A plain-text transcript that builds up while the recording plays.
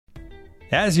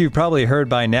As you've probably heard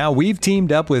by now, we've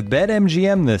teamed up with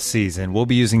BetMGM this season. We'll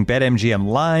be using BetMGM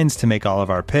lines to make all of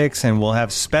our picks, and we'll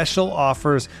have special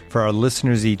offers for our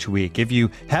listeners each week. If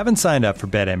you haven't signed up for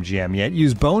BetMGM yet,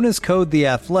 use bonus code The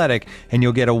Athletic, and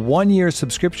you'll get a 1-year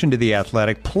subscription to The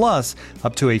Athletic, plus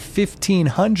up to a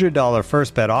 $1,500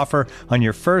 first bet offer on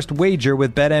your first wager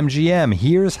with BetMGM.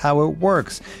 Here's how it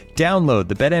works. Download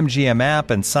the BetMGM app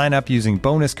and sign up using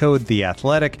bonus code The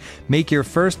Athletic. Make your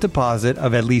first deposit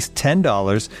of at least $10.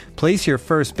 Place your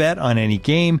first bet on any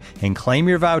game and claim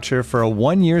your voucher for a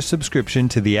 1-year subscription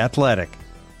to The Athletic.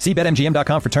 See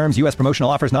BetMGM.com for terms. U.S. promotional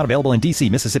offers not available in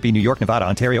D.C., Mississippi, New York, Nevada,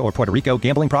 Ontario, or Puerto Rico.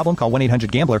 Gambling problem? Call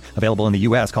 1-800-GAMBLER. Available in the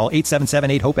U.S. Call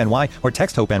 877-8-HOPE-NY or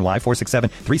text HOPE-NY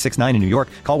 467-369 in New York.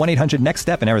 Call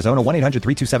 1-800-NEXT-STEP in Arizona.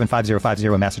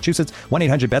 1-800-327-5050 in Massachusetts.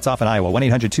 1-800-BETS-OFF in Iowa.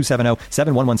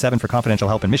 1-800-270-7117 for confidential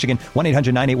help in Michigan.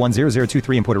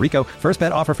 1-800-981-0023 in Puerto Rico. First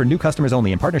bet offer for new customers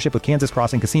only in partnership with Kansas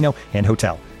Crossing Casino and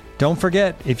Hotel. Don't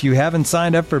forget, if you haven't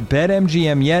signed up for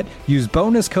BetMGM yet, use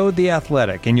bonus code The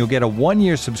Athletic, and you'll get a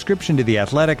 1-year subscription to The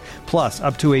Athletic, plus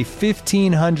up to a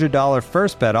 $1,500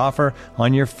 first bet offer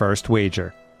on your first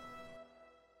wager.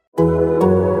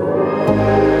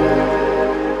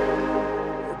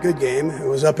 Good game. It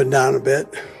was up and down a bit.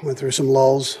 Went through some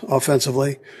lulls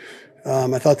offensively.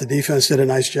 I thought the defense did a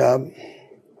nice job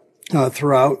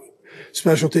throughout.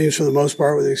 Special teams, for the most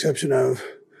part, with the exception of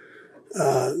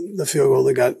the field goal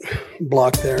that got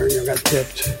blocked there, got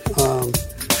tipped.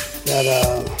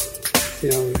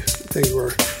 Things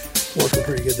were working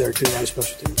pretty good there too on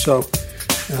special teams. So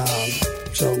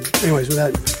anyways, with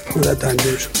that time,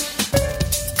 Bruce.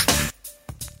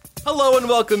 Hello and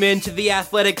welcome into The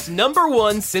Athletic's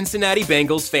 #1 Cincinnati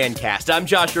Bengals fancast. I'm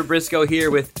Joshua Briscoe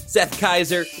here with Seth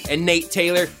Kaiser and Nate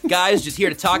Taylor. Guys, just here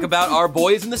to talk about our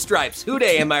boys in the stripes.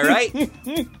 Hooday, am I right?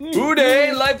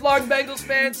 Hooday, lifelong Bengals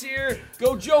fans here.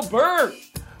 Go Joe Burr.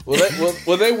 Will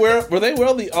they wear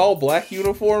the all black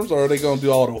uniforms, or are they going to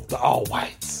do all the all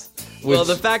whites?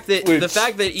 The fact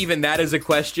that even that is a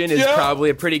question is probably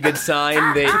a pretty good sign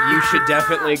that you should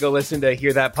definitely go listen to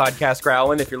Hear That Podcast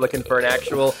Growlin' if you're looking for an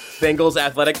actual Bengals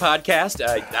athletic podcast.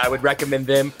 I would recommend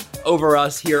them over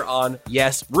us here on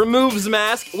Removes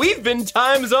Mask. We've been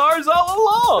Times Ours all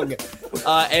along.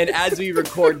 And as we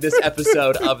record this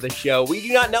episode of the show, we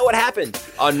do not know what happened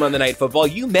on Monday Night Football.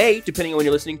 You may, depending on when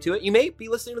you're listening to it, you may be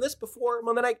listening to this before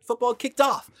Monday Night Football kicked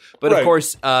off. But of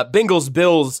course,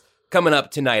 Bengals-Bills coming up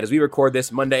tonight as we record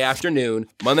this Monday afternoon.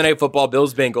 Monday Night Football,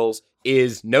 Bills-Bengals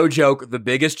is, no joke, the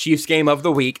biggest Chiefs game of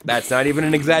the week. That's not even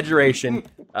an exaggeration.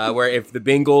 Where if the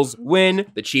Bengals win,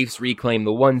 the Chiefs reclaim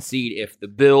the 1 seed. If the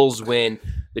Bills win,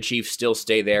 the Chiefs still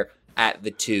stay there at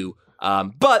the 2.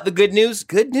 But the the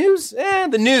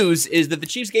news is that the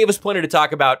Chiefs gave us plenty to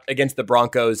talk about against the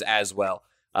Broncos as well.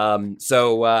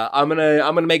 So I'm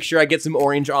gonna make sure I get some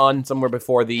orange on somewhere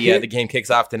before the game kicks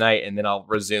off tonight, and then I'll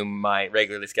resume my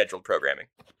regularly scheduled programming.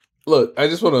 Look, I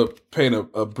just want to paint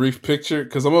a brief picture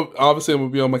because I'm gonna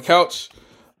be on my couch,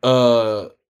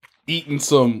 eating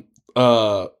some.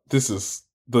 This is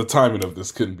the timing of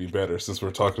this couldn't be better since we're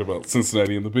talking about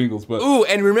Cincinnati and the Bengals. But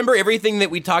and remember everything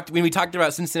that we talked when we talked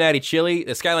about Cincinnati chili,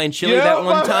 the Skyline chili that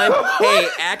one time. Hey,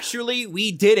 actually,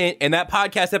 we didn't, and that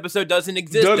podcast episode doesn't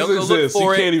exist. Don't go look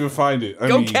for it. You can't even find it.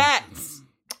 Go Cats!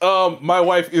 My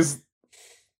wife is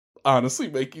honestly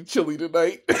making chili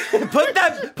tonight. Put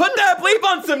that bleep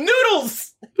on some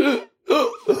noodles.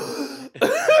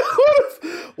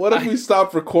 What if we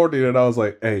stopped recording and I was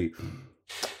like, "Hey,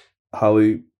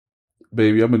 Holly,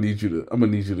 baby, I'm gonna need you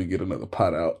to get another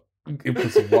pot out and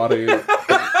put some water in."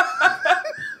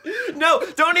 No,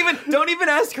 don't even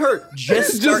ask her.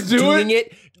 Just start doing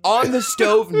it on the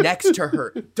stove next to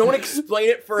her. Don't explain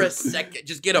it for a second.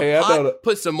 Just get a pot,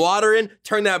 put some water in,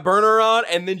 turn that burner on,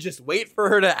 and then just wait for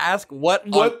her to ask what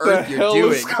on earth you're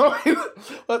doing.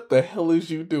 What the hell is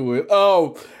you doing?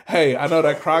 Oh, hey, I know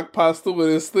that crock pasta with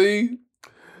this thing.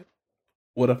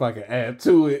 What if I can add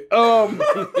to it?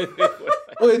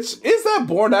 Which is that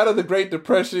born out of the Great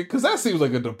Depression? Because that seems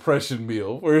like a depression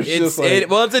meal. Where it's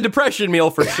a depression meal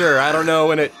for sure. I don't know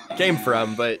when it came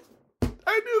from, but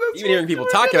I knew that's even hearing people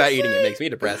talk about eating it makes me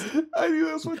depressed. I knew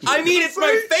that's what you I mean, it's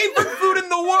my favorite food in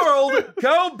the world.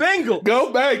 Go Bengals!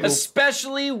 Go Bengals!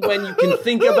 Especially when you can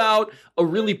think about a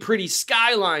really pretty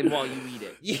skyline while you eat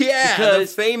it. Yeah,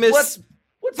 because the famous.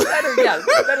 What's better? Yeah,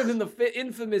 what's better than the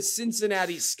infamous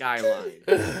Cincinnati skyline?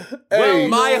 Well,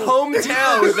 my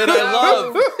hometown that I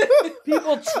love.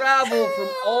 People travel from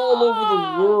all over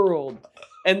the world,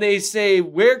 and they say,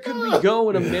 "Where could we go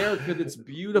in America that's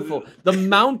beautiful? The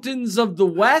mountains of the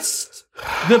West,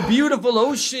 the beautiful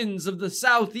oceans of the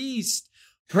Southeast,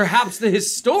 Perhaps the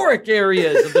historic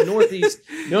areas of the Northeast.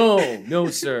 No,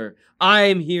 sir.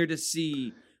 I'm here to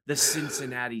see the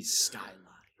Cincinnati skyline.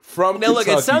 From now, look,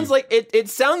 Kentucky. it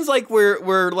sounds like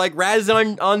we're like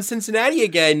razzing on Cincinnati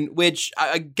again, which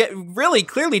I get really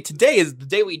clearly today is the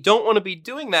day we don't want to be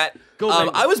doing that.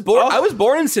 I was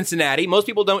born in Cincinnati. Most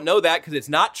people don't know that because it's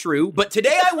not true, but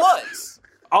today I was.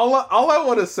 All I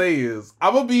want to say is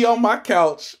I'm gonna be on my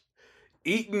couch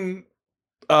eating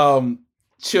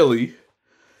chili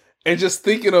and just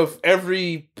thinking of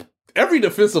every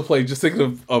defensive play, just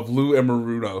thinking of Lou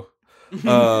Anarumo.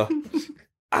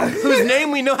 Whose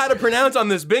name we know how to pronounce on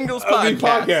this Bengals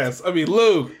podcast. I mean,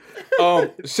 Lou.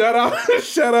 Shout out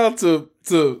to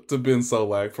Ben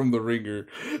Solak from The Ringer,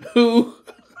 who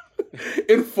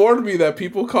informed me that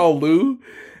people call Lou.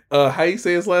 How you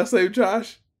say his last name,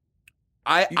 Josh?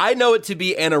 I know it to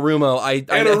be Anarumo. I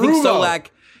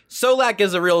think Solak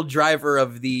is a real driver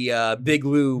of the Big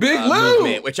Lou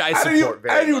movement, which I support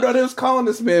very much. I didn't know they was calling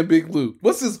this man Big Lou.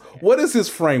 What is his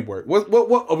framework?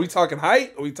 What are we talking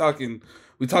height? Are we talking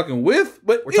width?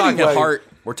 But we're talking heart.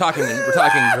 We're talking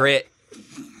grit.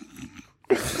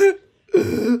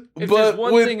 If there's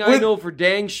one thing I know for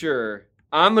dang sure,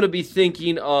 I'm gonna be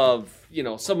thinking of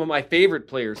some of my favorite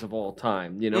players of all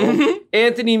time.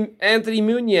 Anthony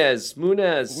Munoz.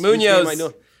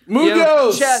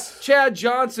 Chad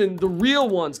Johnson. The real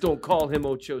ones don't call him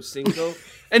Ocho Cinco.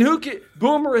 And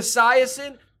Boomer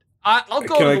Esiason. I'll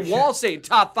go to the wall saying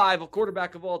top 5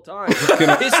 quarterback of all time.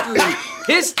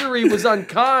 History was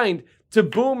unkind to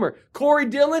Boomer. Corey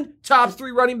Dillon, top 3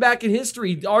 running back in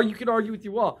history. You can argue with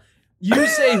you all. You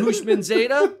say Hushman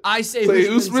Zeta. I say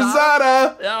Hushman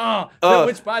Zeta.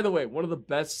 Which, by the way, one of the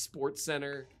best Sports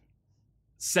Center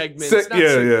segments.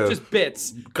 Just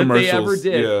bits that they ever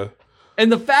did. Yeah.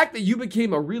 And the fact that you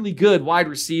became a really good wide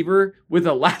receiver with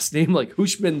a last name like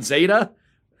Hushman Zeta.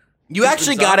 You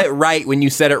actually got it right when you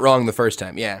said it wrong the first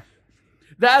time. Yeah.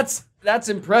 That's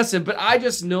impressive, but I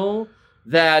just know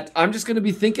that I'm just going to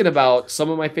be thinking about some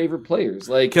of my favorite players.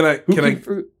 Like like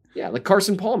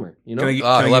Carson Palmer,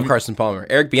 I love Carson Palmer.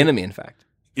 Eric Bieniemy, in fact.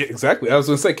 Yeah, exactly. I was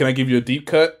going to say, can I give you a deep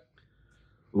cut?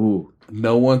 Ooh.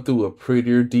 No one threw a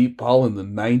prettier deep ball in the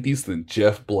 90s than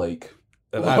Jeff Blake.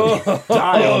 And I will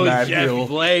die on that hill. Jeff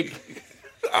Blake.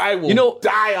 I will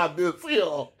die on this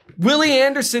hill. Willie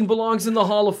Anderson belongs in the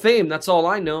Hall of Fame. That's all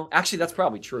I know. Actually, that's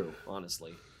probably true,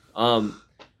 honestly.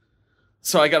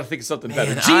 So I got to think of something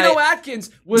better. Geno Atkins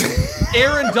was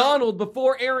Aaron Donald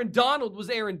before Aaron Donald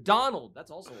was Aaron Donald. That's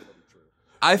also a little true.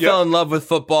 I fell in love with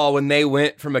football when they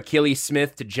went from Achilles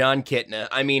Smith to John Kitna.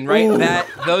 I mean,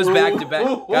 those back-to-back.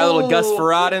 Got a little Gus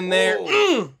Farad in there.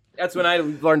 That's when I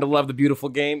learned to love the beautiful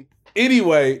game.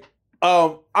 Anyway,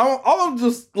 I'll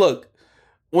just look.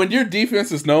 When your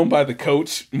defense is known by the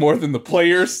coach more than the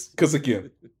players, because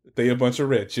again, they a bunch of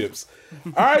red chips.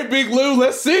 All right, Big Lou,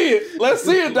 let's see it. Let's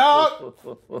see it, dog.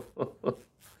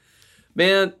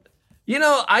 Man,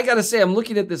 I got to say, I'm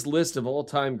looking at this list of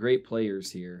all-time great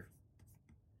players here.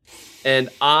 And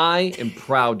I am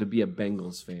proud to be a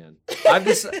Bengals fan. I've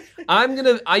decided I'm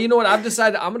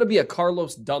going to be a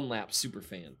Carlos Dunlap super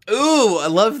fan. Ooh, I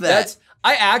love that.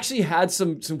 I actually had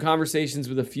some conversations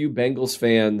with a few Bengals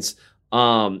fans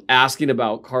asking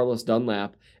about Carlos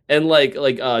Dunlap, and like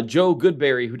Joe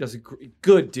Goodberry, who does a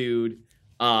good dude,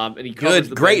 and he covers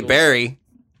the great Bengals. Barry.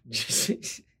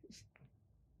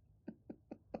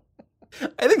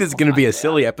 I think this is going to be a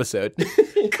silly episode.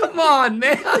 Come on,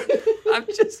 man! I'm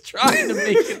just trying to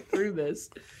make it through this.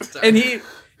 And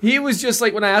he was just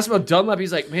like, when I asked about Dunlap,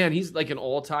 he's like, man, he's like an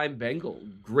all-time Bengal,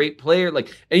 great player, and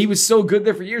he was so good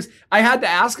there for years. I had to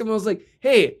ask him. I was like,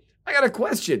 hey, I got a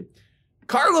question.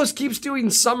 Carlos keeps doing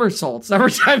somersaults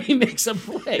every time he makes a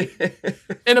play.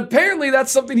 And apparently that's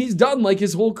something he's done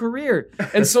his whole career.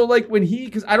 And so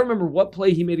because I don't remember what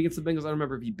play he made against the Bengals. I don't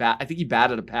remember if I think he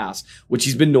batted a pass, which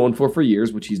he's been known for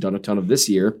years, which he's done a ton of this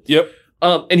year. Yep.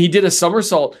 And he did a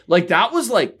somersault. That was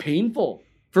painful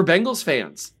for Bengals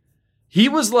fans. He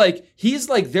was he's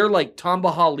their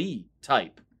Tamba Hali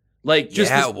type.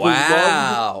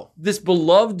 This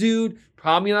beloved dude,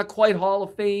 probably not quite Hall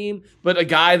of Fame, but a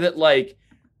guy that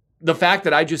the fact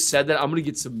that I just said that, I'm going to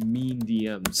get some mean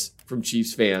DMs from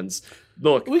Chiefs fans.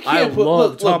 Look, I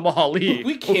love Tamba Hali.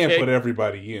 We can't put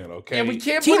everybody in, okay? And we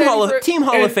can't Team Hall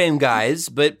of Fame guys,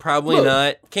 but probably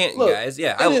not Canton guys.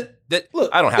 Yeah, I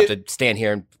don't have to stand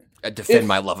here and defend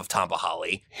my love of Tamba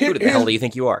Hali. Who the hell do you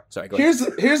think you are? Sorry, go ahead.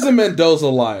 Here's the Mendoza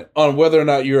line on whether or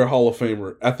not you're a Hall of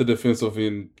Famer at the defensive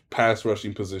end pass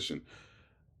rushing position.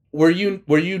 Were you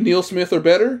Neil Smith or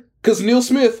better? Because Neil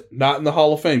Smith, not in the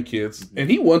Hall of Fame, kids, and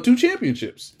he won 2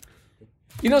 championships.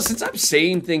 Since I'm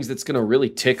saying things that's going to really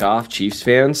tick off Chiefs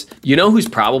fans, you know who's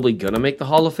probably going to make the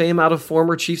Hall of Fame out of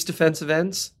former Chiefs defensive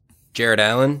ends? Jared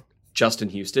Allen? Justin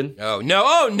Houston. Oh, no.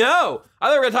 I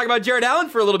thought we were going to talk about Jared Allen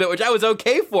for a little bit, which I was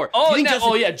okay for.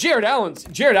 Yeah, Jared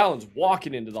Allen's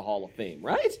walking into the Hall of Fame,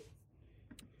 right?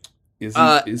 Is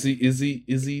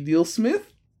he Neil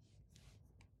Smith?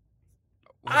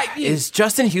 Is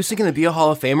Justin Houston going to be a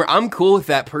Hall of Famer? I'm cool with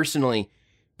that personally,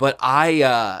 but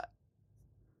I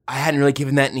hadn't really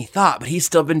given that any thought, but he's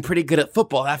still been pretty good at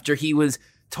football after he was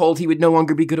told he would no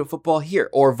longer be good at football here,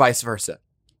 or vice versa.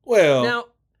 Well, now,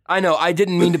 I know, I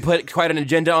didn't mean to put quite an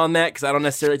agenda on that, because I don't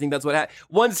necessarily think that's what happened.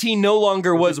 Once he no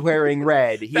longer was wearing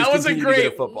red, he's continued to be good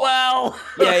at football. Wow.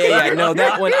 Yeah. No,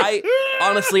 that one,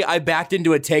 I backed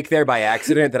into a take there by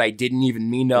accident that I didn't even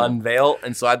mean to unveil,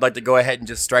 and so I'd like to go ahead and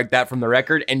just strike that from the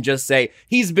record and just say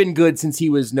he's been good since he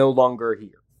was no longer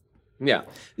here. Yeah.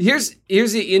 Here's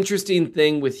the interesting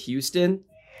thing with Houston.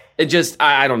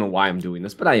 I don't know why I'm doing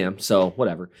this, but I am, so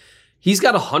whatever. He's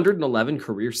got 111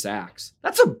 career sacks.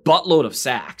 That's a buttload of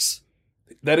sacks.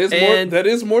 That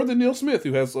is more than Neil Smith,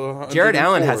 who has 104. Jared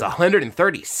Allen has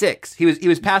 136. He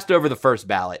was passed over the first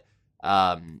ballot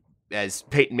as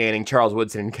Peyton Manning, Charles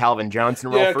Woodson, and Calvin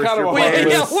Johnson were all first-year players.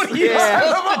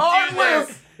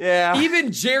 Yeah.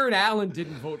 Even Jared Allen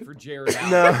didn't vote for Jared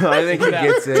Allen. No, I think he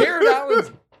gets it. Jared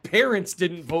Allen's parents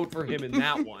didn't vote for him in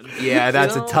that one. Yeah,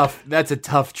 that's a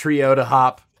tough trio to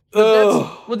hop.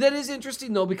 That is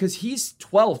interesting though, because he's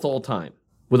 12th all time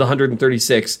with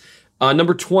 136.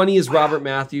 Number 20 is Robert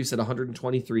Matthews at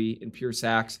 123 in pure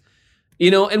sacks.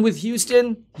 And with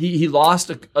Houston, he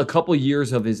lost a couple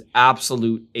years of his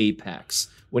absolute apex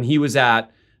when he was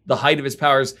at the height of his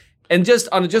powers. And just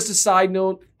a side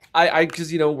note,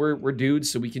 because we're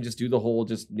dudes, so we can just do the whole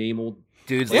just name old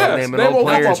dudes. Naming old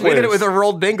players. We did it with the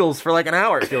rolled Bengals for like an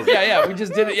hour. It feels yeah, we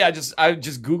just did it. Yeah, I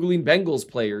just Googling Bengals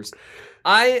players.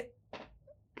 I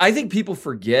think people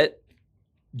forget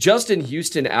Justin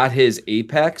Houston at his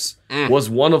apex was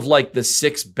one of like the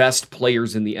 6 best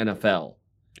players in the NFL.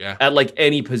 Yeah. At like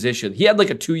any position. He had like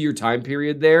a 2-year time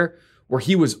period there where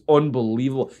he was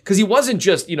unbelievable. Because he wasn't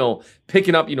just,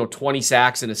 picking up, 20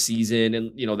 sacks in a season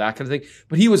and, that kind of thing.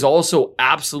 But he was also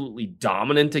absolutely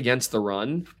dominant against the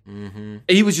run. Mm-hmm.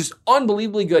 And he was just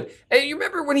unbelievably good. And you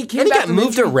remember when he came back? And he got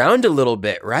moved around a little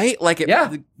bit, right?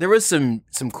 There was some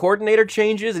coordinator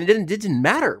changes and it didn't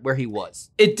matter where he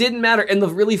was. It didn't matter. And the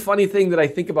really funny thing that I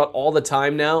think about all the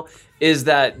time now is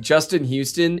that Justin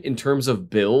Houston, in terms of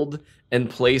build and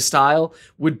play style,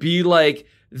 would be like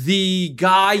the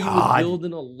guy you would build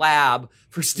in a lab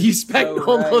for Steve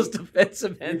Spagnuolo's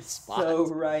defensive end spot. So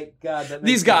right. God, that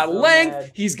makes He's got so length.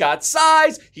 mad. He's got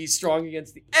size. He's strong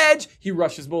against the edge. He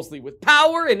rushes mostly with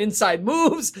power and inside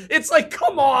moves. It's like,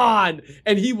 come on.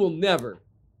 And he will never,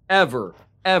 ever,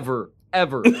 ever,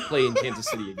 ever play in Kansas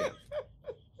City again.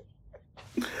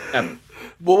 Ever.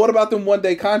 Well, what about them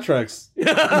one-day contracts?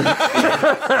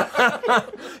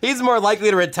 He's more likely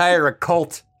to retire a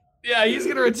Colt. Yeah, he's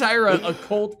going to retire a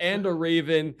Colt and a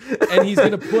Raven, and he's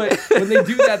going to put, when they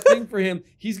do that thing for him,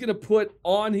 he's going to put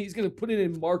it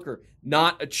in marker,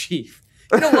 not a Chief.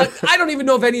 You know what? I don't even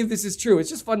know if any of this is true.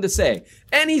 It's just fun to say.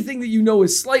 Anything that you know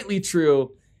is slightly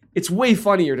true, it's way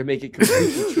funnier to make it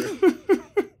completely true.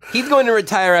 He's going to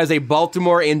retire as a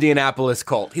Baltimore Indianapolis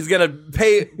Colt. He's going to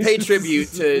pay tribute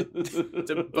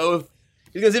to both.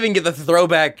 He's going to even get the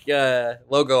throwback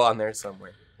logo on there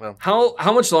somewhere. Well,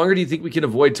 how much longer do you think we can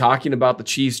avoid talking about the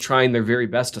Chiefs trying their very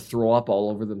best to throw up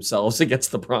all over themselves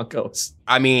against the Broncos?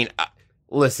 I mean,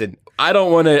 listen, I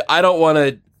don't want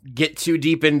to get too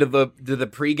deep into the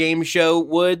pregame show,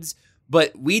 Woods,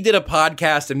 but we did a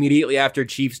podcast immediately after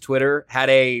Chiefs Twitter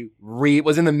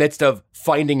was in the midst of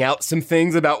finding out some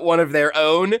things about one of their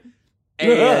own,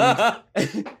 and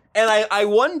and I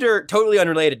wonder, totally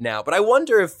unrelated now, but I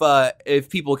wonder if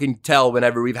people can tell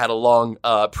whenever we've had a long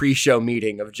pre-show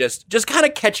meeting of just kind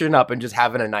of catching up and just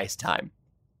having a nice time.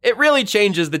 It really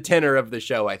changes the tenor of the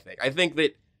show, I think. I think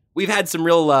that we've had some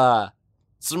real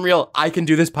I can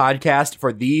do this podcast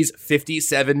for these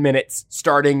 57 minutes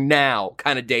starting now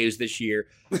kind of days this year.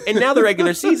 And now the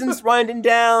regular season's winding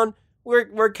down.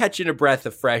 We're catching a breath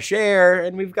of fresh air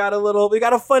and we got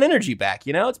a fun energy back,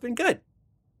 It's been good.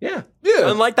 Yeah.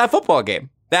 Unlike that football game.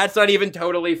 That's not even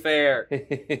totally fair.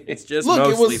 It's just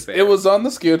mostly fair. It was on the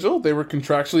schedule. They were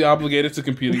contractually obligated to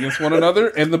compete against one another,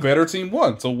 and the better team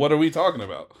won. So what are we talking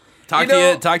about? Talk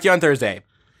to you on Thursday.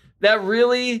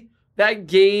 That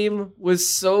game was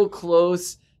so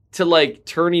close to like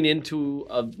turning into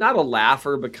not a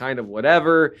laugher, but kind of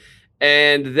whatever.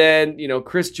 And then,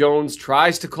 Chris Jones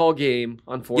tries to call game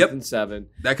on 4th and 7.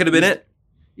 That could have been it.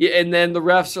 Yeah, and then the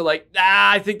refs are like,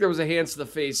 I think there was a hands to the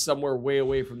face somewhere way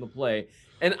away from the play.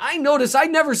 And I noticed I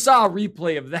never saw a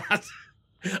replay of that,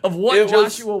 of what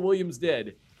Joshua Williams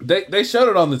did. They showed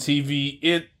it on the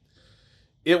TV.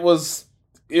 It was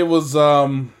he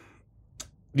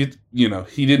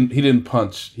didn't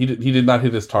punch. He did not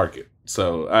hit his target.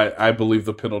 So I believe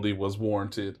the penalty was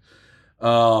warranted.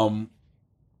 And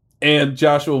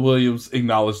Joshua Williams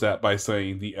acknowledged that by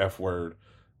saying the F word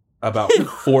about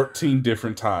 14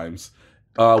 different times,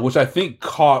 which I think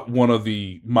caught one of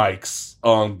the mics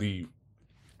on the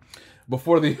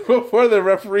before the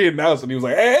referee announced it. He was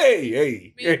like,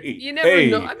 "Hey, you never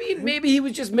know. I mean, maybe he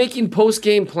was just making post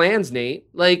game plans, Nate.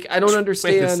 Like, I don't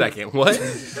understand. Wait a second, what?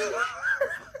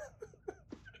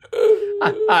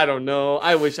 I don't know.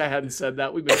 I wish I hadn't said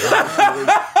that. We've been talking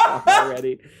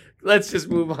already. Let's just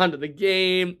move on to the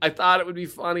game. I thought it would be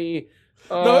funny.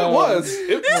 No, it was.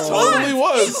 It totally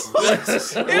was.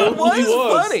 It was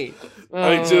funny.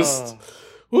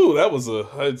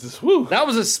 That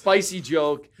was a spicy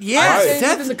joke. Yeah, I'm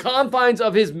saying within the confines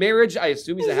of his marriage, I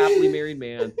assume he's a happily married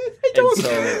man. How do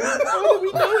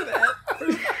we know that?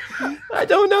 I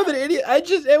don't know that idiot. I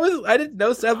didn't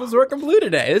know Seth was working blue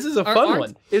today. This is a fun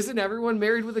one. Isn't everyone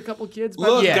married with a couple kids?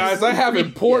 Look, guys, I have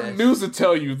important news to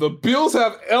tell you. The Bills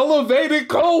have elevated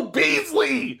Cole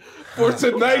Beasley for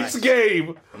tonight's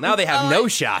game. Now they have no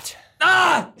shot.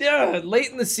 Late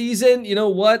in the season, you know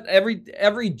what?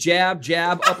 Every jab,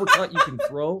 uppercut you can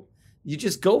throw, you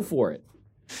just go for it.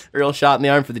 Real shot in the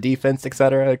arm for the defense, et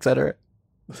cetera, et cetera.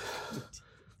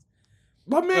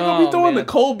 My man gonna be throwing to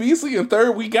Cole Beasley in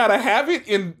third. We gotta have it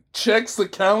in checks the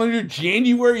calendar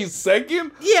January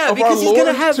 2nd. Yeah, because he's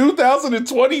gonna have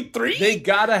 2023. They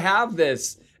gotta have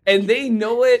this, and they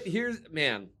know it.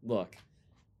 Look,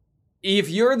 if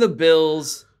you're the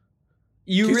Bills,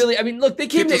 look, they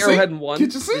came to Arrowhead and won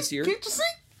this year. Can't you see?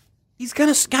 He's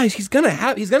gonna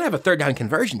have a third down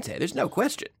conversion today. There's no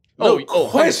question. No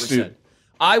question. 100%.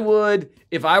 I would,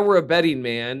 if I were a betting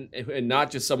man and not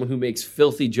just someone who makes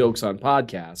filthy jokes on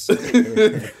podcasts,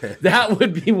 that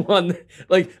would be one,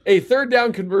 like a third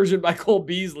down conversion by Cole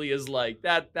Beasley is like,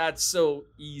 that's so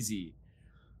easy.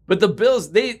 But the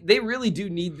Bills, they really do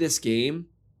need this game.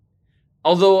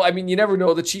 Although, I mean, you never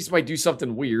know, the Chiefs might do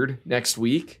something weird next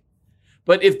week.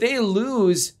 But if they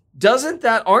lose, aren't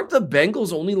the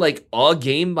Bengals only like a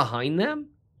game behind them?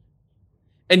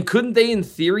 And couldn't they, in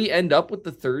theory, end up with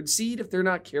the third seed if they're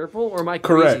not careful? Or am I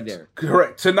crazy there?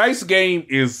 Correct. Tonight's game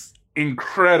is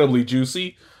incredibly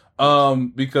juicy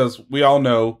because we all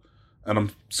know, and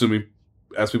I'm assuming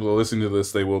as people are listening to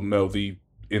this, they will know the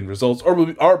end results.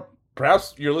 Or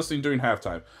perhaps you're listening during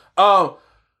halftime.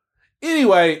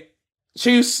 Anyway,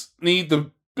 Chiefs need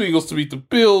the Bengals to beat the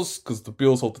Bills because the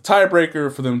Bills hold the tiebreaker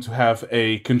for them to have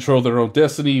a control their own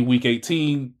destiny Week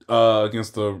 18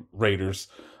 against the Raiders.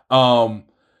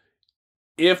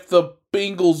 If the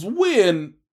Bengals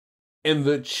win and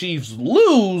the Chiefs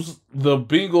lose, the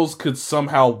Bengals could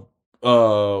somehow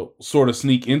sort of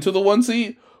sneak into the 1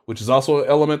 seed, which is also an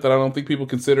element that I don't think people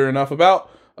consider enough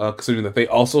about, considering that they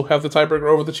also have the tiebreaker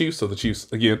over the Chiefs. So the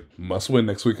Chiefs, again, must win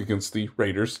next week against the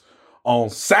Raiders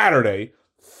on Saturday.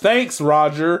 Thanks,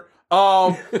 Roger.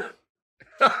 And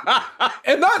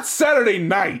not Saturday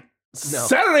night. No.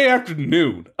 Saturday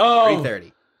afternoon.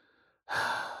 3:30.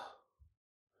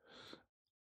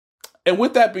 And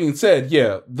with that being said,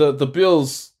 yeah, the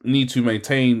Bills need to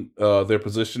maintain their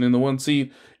position in the 1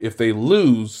 seed. If they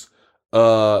lose,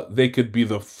 they could be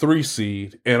the 3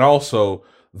 seed. And also,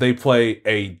 they play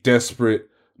a desperate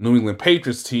New England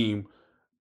Patriots team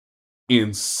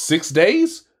in 6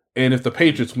 days. And if the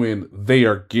Patriots win, they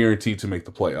are guaranteed to make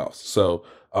the playoffs. So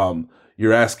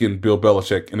you're asking Bill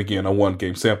Belichick, and again, a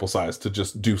 1-game sample size, to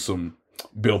just do some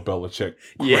Bill Belichick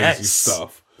crazy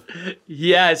stuff.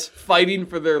 Yes, fighting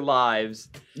for their lives.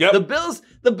 Yep.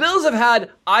 The Bills have had,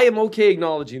 I am okay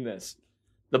acknowledging this,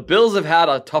 the Bills have had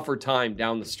a tougher time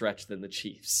down the stretch than the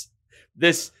Chiefs.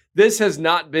 This has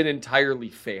not been entirely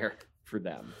fair for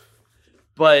them.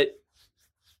 But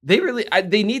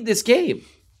they need this game.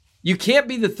 You can't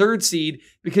be the 3rd seed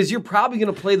because you're probably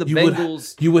going to play the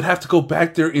Bengals. You would have to go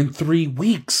back there in 3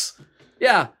 weeks.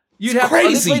 Yeah. Are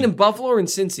they playing in Buffalo or in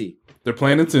Cincy? They're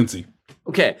playing in Cincy.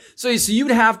 Okay, so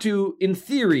you'd have to, in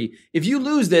theory, if you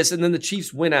lose this and then the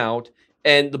Chiefs win out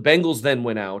and the Bengals then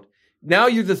win out, now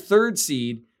you're the 3rd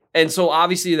seed, and so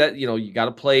obviously that, you got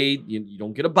to play, you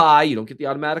don't get a bye, you don't get the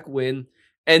automatic win,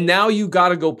 and now you got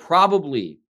to go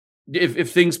probably,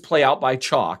 if things play out by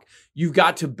chalk, you've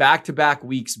got to back-to-back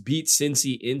weeks beat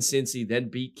Cincy in Cincy, then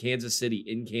beat Kansas City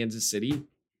in Kansas City.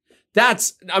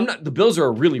 The Bills are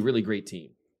a really, really great team.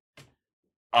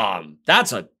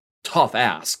 That's a tough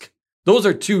ask. Those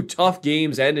are two tough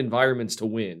games and environments to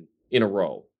win in a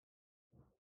row.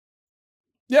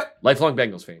 Yep. Lifelong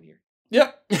Bengals fan here.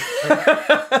 Yep.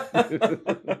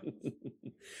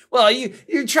 Well,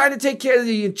 you're trying to take care of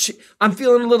the... I'm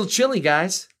feeling a little chilly,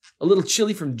 guys. A little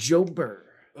chilly from Joe Burr.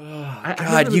 Oh,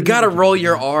 God, you got to roll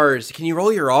your R's. Can you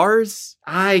roll your R's?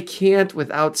 I can't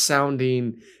without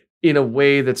sounding in a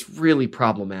way that's really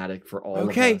problematic for all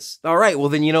of us. All right. Well,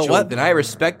 then you know what? Then I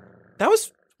respect... That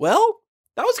was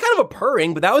kind of a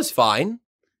purring, but that was fine.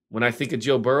 When I think of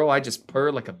Joe Burrow, I just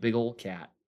purr like a big old cat.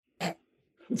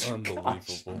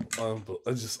 Unbelievable.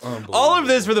 Just unbelievable. All of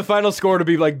this for the final score to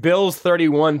be like Bills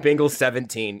 31, Bengals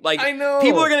 17. Like, I know.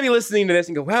 People are going to be listening to this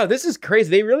and go, wow, this is crazy.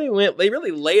 They really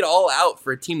laid all out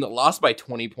for a team that lost by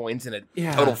 20 points in a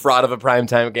total fraud of a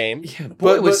primetime game. Yeah,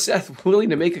 boy, was Seth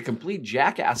willing to make a complete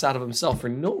jackass out of himself for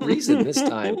no reason this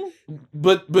time.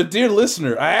 But dear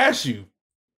listener, I ask you,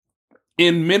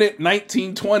 in minute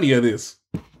 1920 of this,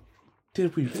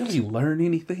 did we really learn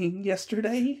anything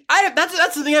yesterday?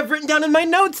 That's the thing I've written down in my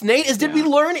notes, Nate, is did we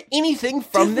learn anything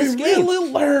from this game? Did we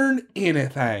really learn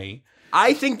anything?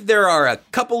 I think there are a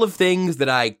couple of things that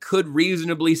I could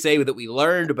reasonably say that we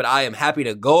learned, but I am happy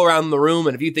to go around the room,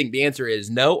 and if you think the answer is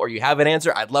no, or you have an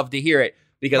answer, I'd love to hear it,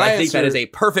 because I think that is a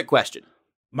perfect question.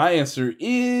 My answer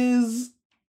is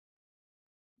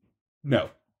no.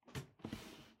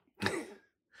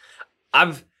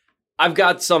 I've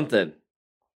got something.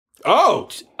 Oh!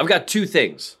 I've got two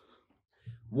things.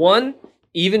 One,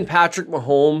 even Patrick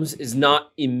Mahomes is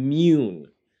not immune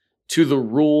to the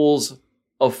rules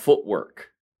of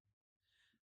footwork.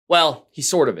 Well, he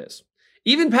sort of is.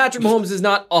 Even Patrick Mahomes is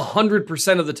not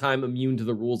 100% of the time immune to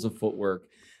the rules of footwork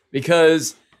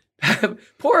because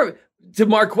to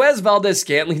Marquez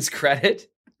Valdes-Scantling's credit,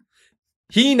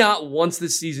 he not once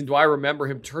this season do I remember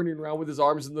him turning around with his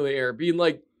arms in the air being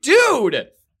like, dude!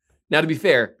 Now, to be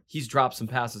fair, he's dropped some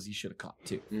passes he should have caught,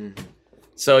 too. Mm-hmm.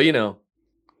 So,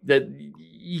 that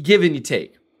you give and you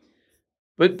take.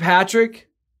 But Patrick,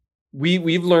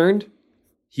 we've learned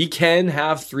he can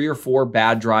have 3 or 4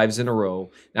 bad drives in a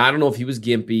row. Now, I don't know if he was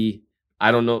gimpy.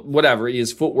 I don't know. Whatever.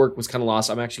 His footwork was kind of lost.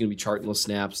 I'm actually going to be charting those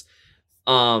snaps.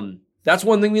 That's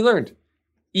one thing we learned.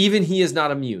 Even he is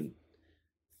not immune.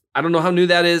 I don't know how new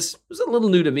that is. It was a little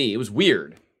new to me. It was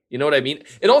weird. You know what I mean?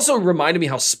 It also reminded me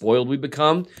how spoiled we've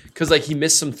become because, he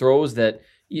missed some throws that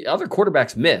other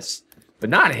quarterbacks miss, but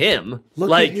not him.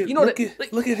 Look at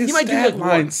his stat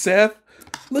line, Seth.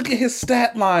 Look at his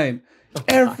stat line.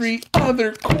 Every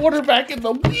other quarterback in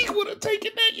the league would have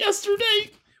taken that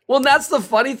yesterday. Well, that's the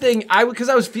funny thing. Because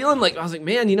I was feeling man,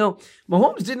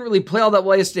 Mahomes didn't really play all that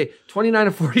well yesterday. 29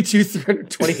 of 42,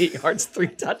 328 yards, 3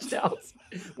 touchdowns.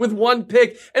 With 1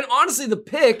 pick. And honestly, the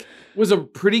pick was a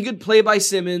pretty good play by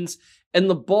Simmons. And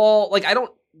the ball,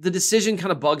 the decision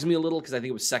kind of bugs me a little because I think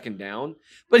it was 2nd down.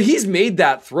 But he's made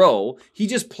that throw. He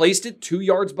just placed it 2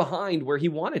 yards behind where he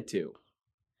wanted to.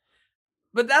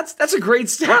 But that's a great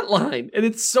stat line. And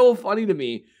it's so funny to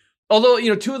me. Although,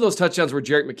 2 of those touchdowns were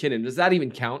Jerick McKinnon. Does that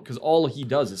even count? Because all he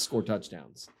does is score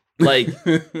touchdowns.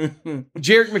 Jerick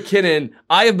McKinnon,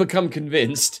 I have become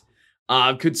convinced,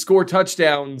 could score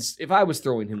touchdowns if I was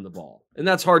throwing him the ball. And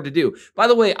that's hard to do. By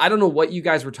the way, I don't know what you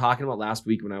guys were talking about last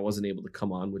week when I wasn't able to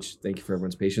come on, which thank you for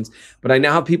everyone's patience. But I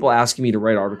now have people asking me to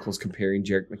write articles comparing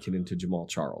Jerick McKinnon to Jamal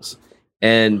Charles.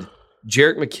 And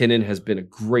Jerick McKinnon has been a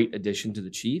great addition to the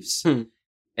Chiefs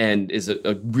and is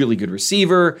a really good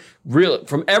receiver.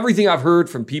 From everything I've heard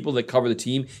from people that cover the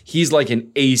team, he's like an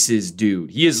aces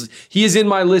dude. He is in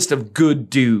my list of good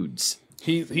dudes.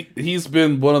 He's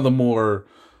been one of the more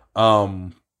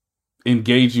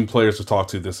engaging players to talk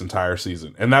to this entire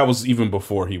season, and that was even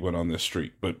before he went on this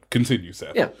streak. But continue,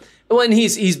 Seth. Yeah, well, and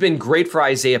he's been great for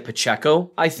Isaiah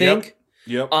Pacheco, I think.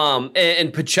 Yep.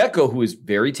 And Pacheco, who is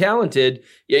very talented,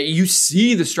 you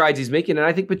see the strides he's making, and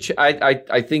I think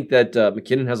I think that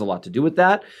McKinnon has a lot to do with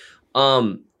that.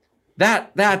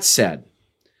 That said,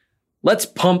 let's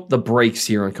pump the brakes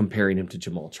here on comparing him to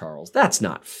Jamal Charles. That's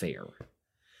not fair.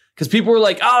 Because people were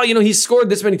like, oh, he scored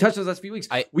this many touchdowns last few weeks.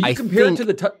 Will you compare it to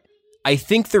the I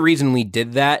think the reason we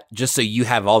did that, just so you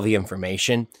have all the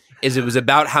information, is it was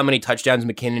about how many touchdowns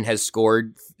McKinnon has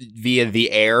scored via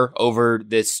the air over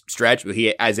this stretch.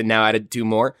 He has now added 2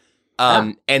 more.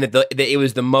 And that it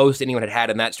was the most anyone had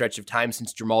in that stretch of time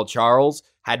since Jamal Charles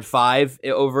had 5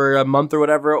 over a month or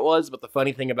whatever it was. But the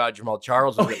funny thing about Jamal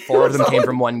Charles was that 4 of them came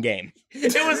from 1 game.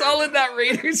 It was all in that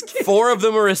Raiders game. 4 of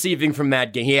them were receiving from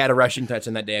that game. He had a rushing touch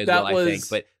on that day as well, I think.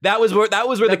 But that was where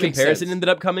the comparison ended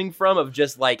up coming from, of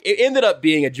just it ended up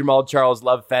being a Jamal Charles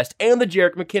love fest and the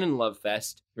Jerick McKinnon love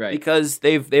fest. Right. Because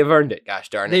they've earned it, gosh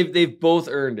darn it. They've both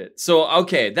earned it. So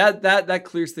okay, that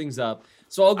clears things up.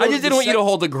 So I'll go I just didn't want you to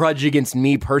hold a grudge against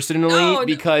me personally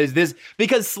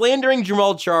because slandering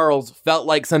Jamal Charles felt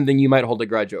like something you might hold a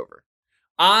grudge over.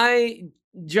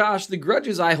 Josh, the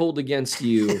grudges I hold against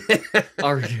you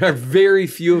are very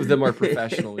few of them are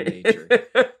professional in nature.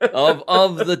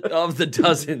 Of the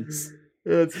dozens.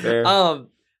 That's fair.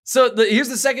 So here's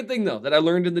the second thing though that I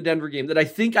learned in the Denver game that I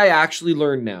think I actually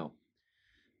learned now.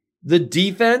 The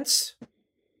defense.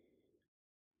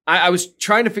 I was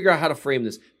trying to figure out how to frame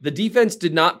this. The defense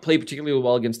did not play particularly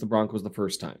well against the Broncos the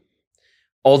first time.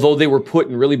 Although they were put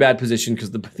in really bad position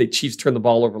because the Chiefs turned the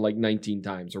ball over like 19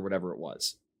 times or whatever it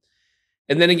was.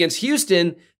 And then against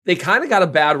Houston, they kind of got a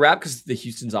bad rap because the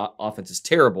Houston's offense is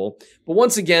terrible. But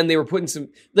once again, they were putting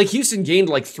Houston gained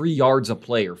like 3 yards a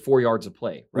play or 4 yards a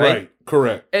play, right? Right,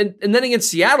 correct. And then against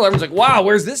Seattle, everyone's like, wow,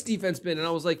 where's this defense been? And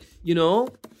I was like,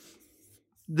 don't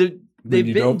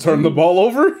turn the ball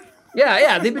over?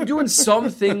 Yeah, they've been doing some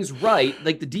things right,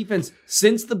 like the defense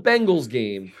since the Bengals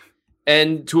game,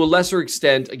 and to a lesser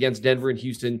extent against Denver and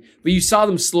Houston. But you saw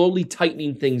them slowly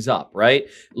tightening things up, right?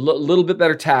 A little bit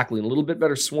better tackling, a little bit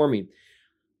better swarming.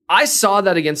 I saw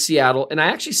that against Seattle, and I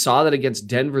actually saw that against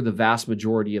Denver the vast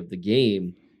majority of the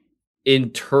game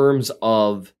in terms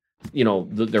of,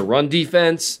 their run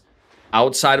defense,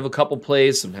 outside of a couple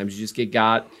plays. Sometimes you just get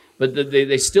got. But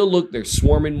they still they're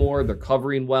swarming more, they're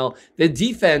covering well. The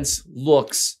defense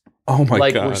looks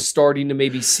like we're starting to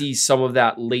maybe see some of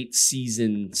that late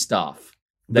season stuff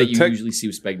that you usually see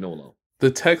with Spagnuolo.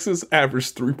 The Texans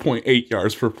averaged 3.8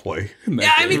 yards per play.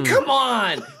 I mean, come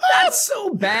on. That's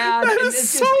so bad. That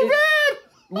is so bad.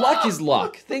 Luck is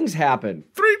luck. Things happen.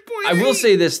 3.8. I will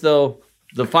say this, though.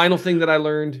 The final thing that I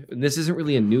learned, and this isn't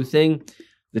really a new thing,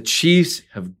 the Chiefs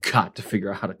have got to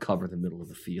figure out how to cover the middle of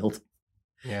the field.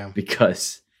 Yeah.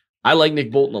 Because I like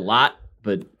Nick Bolton a lot,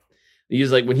 but he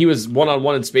was like, when he was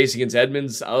one-on-one in space against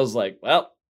Edmonds, I was like,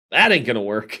 well, that ain't going to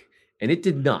work. And it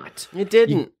did not. It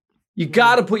didn't. You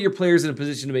got to put your players in a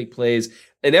position to make plays.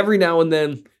 And every now and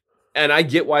then, and I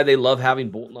get why they love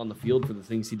having Bolton on the field for the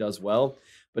things he does well,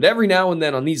 but every now and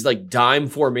then on these like dime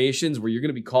formations where you're going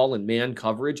to be calling man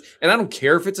coverage, and I don't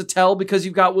care if it's a tell because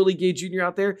you've got Willie Gay Jr.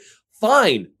 out there,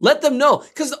 fine. Let them know.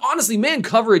 Because honestly, man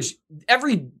coverage,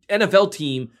 every NFL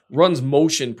team runs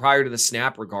motion prior to the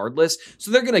snap regardless. So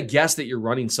they're going to guess that you're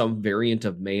running some variant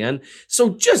of man.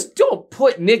 So just don't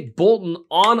put Nick Bolton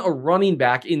on a running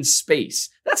back in space.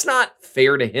 That's not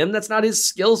fair to him. That's not his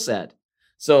skill set.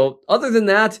 So other than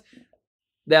that,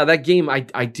 that game,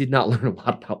 I did not learn a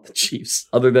lot about the Chiefs,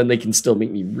 other than they can still make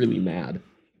me really mad.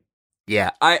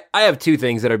 Yeah, I have two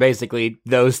things that are basically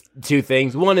those two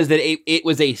things. One is that it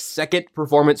was a second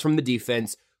performance from the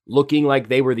defense, looking like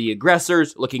they were the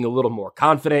aggressors, looking a little more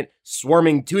confident,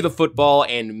 swarming to the football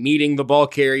and meeting the ball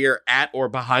carrier at or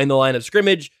behind the line of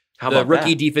scrimmage. How the about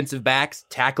rookie that? defensive backs,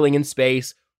 tackling in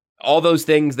space, all those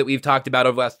things that we've talked about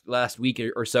over last week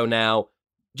or so now.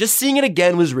 Just seeing it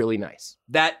again was really nice.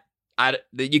 That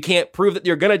you can't prove that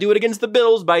you're going to do it against the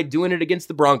Bills by doing it against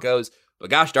the Broncos. But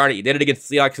gosh darn it, you did it against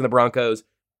the Seahawks and the Broncos,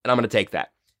 and I'm going to take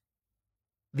that.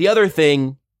 The other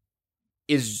thing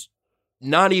is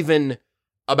not even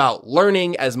about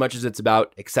learning as much as it's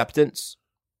about acceptance.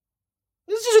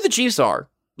 This is who the Chiefs are.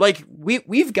 Like,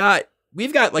 we've got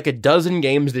like a dozen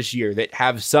games this year that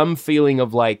have some feeling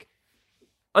of like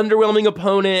underwhelming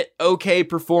opponent, okay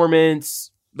performance,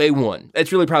 they won.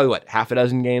 It's really probably half a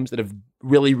dozen games that have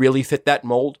really, really fit that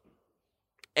mold.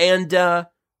 And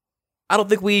I don't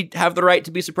think we have the right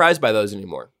to be surprised by those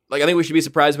anymore. Like, I think we should be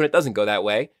surprised when it doesn't go that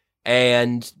way.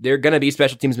 And there are going to be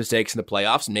special teams mistakes in the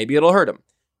playoffs, and maybe it'll hurt them.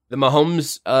 The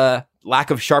Mahomes lack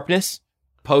of sharpness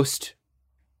post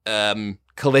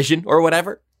collision or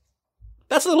whatever,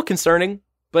 that's a little concerning.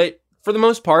 But for the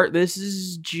most part, this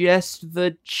is just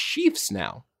the Chiefs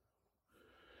now.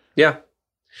 Yeah.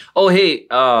 Oh, hey,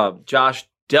 Josh,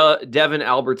 Devin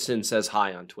Albertson says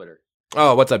hi on Twitter.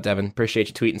 Oh, what's up, Devin? Appreciate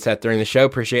you tweeting Seth during the show.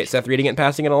 Appreciate Seth reading it and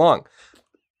passing it along.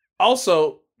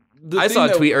 Also, I saw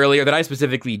a tweet earlier that I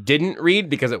specifically didn't read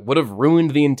because it would have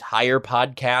ruined the entire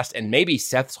podcast and maybe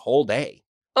Seth's whole day.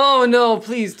 Oh, no,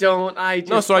 please don't. I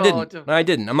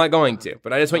didn't. I'm not going to.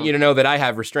 But I just want you to know that I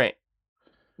have restraint.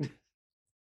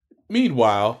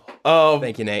 Meanwhile,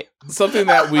 thank you, Nate. Something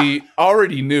that we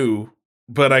already knew,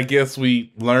 but I guess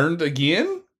we learned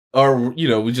again, or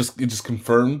it just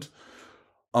confirmed.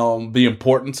 The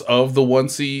importance of the 1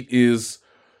 seed is,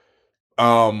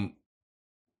 I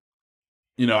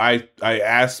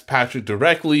asked Patrick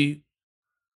directly,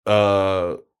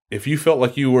 if you felt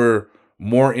like you were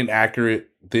more inaccurate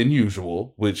than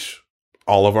usual, which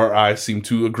all of our eyes seem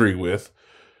to agree with,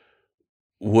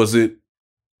 was it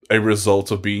a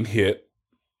result of being hit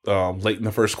late in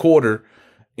the first quarter?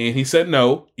 And he said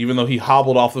no, even though he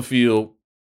hobbled off the field.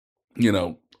 You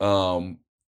know,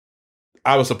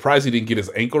 I was surprised he didn't get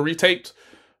his ankle retaped,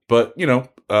 but, you know,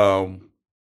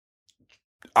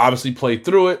 obviously played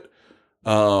through it.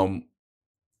 And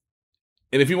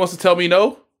if he wants to tell me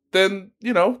no, then,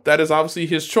 you know, that is obviously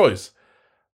his choice.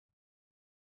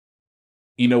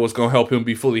 You know what's going to help him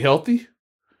be fully healthy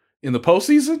in the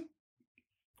postseason?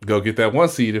 Go get that 1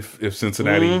 seed if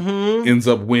Cincinnati ends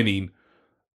up winning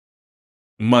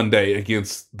Monday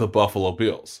against the Buffalo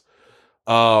Bills.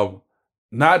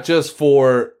 Not just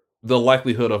for the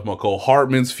likelihood of McCole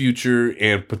Hardman's future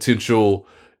and potential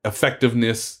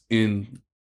effectiveness in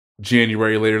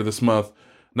January later this month,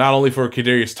 not only for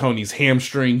Kadarius Toney's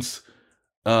hamstrings,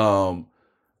 not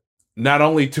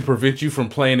only to prevent you from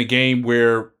playing a game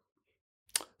where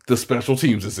the special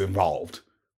teams is involved,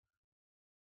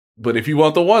 but if you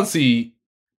want the 1 seed,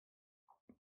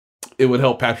 it would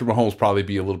help Patrick Mahomes probably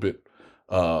be a little bit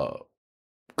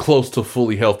close to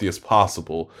fully healthy as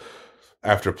possible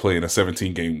after playing a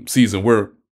 17-game season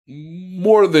where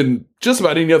more than just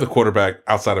about any other quarterback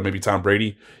outside of maybe Tom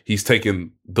Brady, he's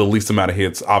taken the least amount of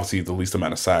hits, obviously the least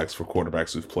amount of sacks for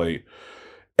quarterbacks who've played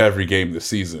every game this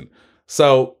season.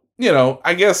 So, you know,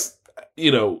 I guess,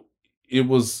 you know, it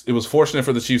was fortunate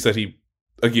for the Chiefs that he,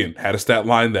 again, had a stat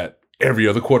line that every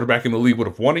other quarterback in the league would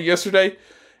have wanted yesterday,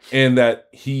 and that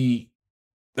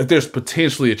there's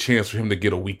potentially a chance for him to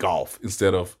get a week off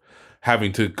instead of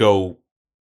having to go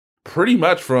pretty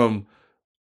much from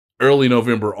early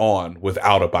November on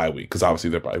without a bye week, because obviously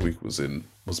their bye week was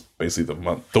basically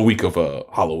the week of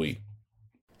Halloween.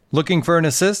 Looking for an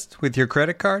assist with your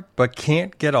credit card but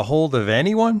can't get a hold of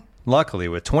anyone? Luckily,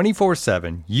 with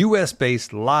 24/7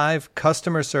 U.S.-based live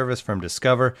customer service from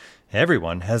Discover,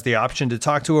 everyone has the option to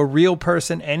talk to a real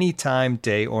person anytime,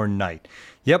 day or night.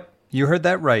 Yep, you heard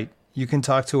that right. You can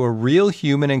talk to a real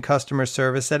human in customer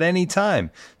service at any time.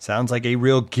 Sounds like a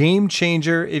real game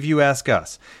changer if you ask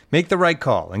us. Make the right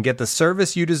call and get the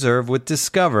service you deserve with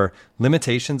Discover.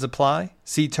 Limitations apply.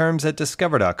 See terms at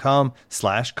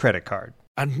discover.com/creditcard.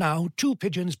 And now, two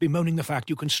pigeons bemoaning the fact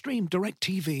you can stream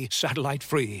DirecTV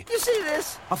satellite-free. You see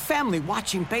this? A family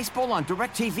watching baseball on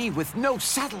DirecTV with no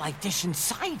satellite dish in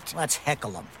sight. Let's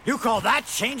heckle them. You call that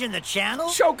changing the channel?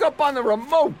 Choke up on the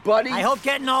remote, buddy. I hope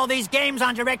getting all these games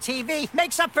on DirecTV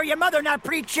makes up for your mother not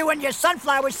pre-chewing your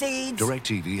sunflower seeds.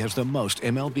 DirecTV has the most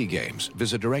MLB games.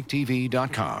 Visit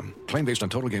DirecTV.com. Claim based on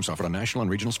total games offered on national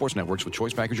and regional sports networks with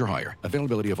choice package or higher.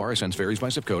 Availability of RSNs varies by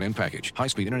zip code and package.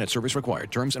 High-speed internet service required.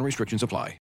 Terms and restrictions apply.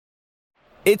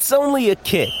 It's only a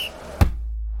kick,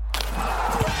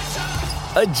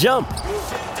 a jump,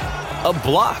 a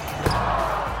block.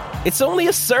 It's only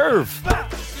a serve.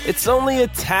 It's only a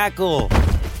tackle,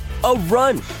 a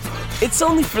run. It's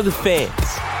only for the fans.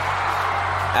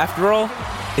 After all,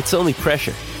 it's only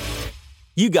pressure.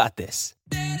 You got this.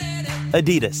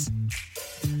 Adidas.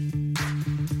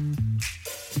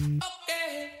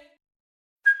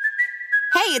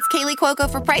 Hey, it's Kaylee Cuoco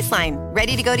for Priceline.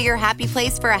 Ready to go to your happy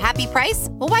place for a happy price?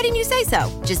 Well, why didn't you say so?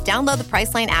 Just download the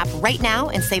Priceline app right now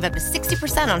and save up to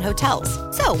 60% on hotels.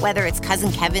 So whether it's Cousin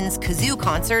Kevin's Kazoo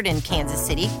Concert in Kansas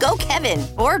City, go Kevin,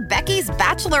 or Becky's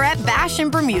Bachelorette Bash in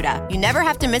Bermuda, you never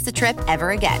have to miss a trip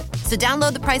ever again. So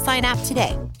download the Priceline app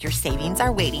today. Your savings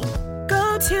are waiting.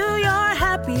 Go to your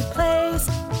happy place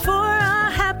for a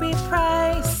happy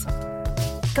price.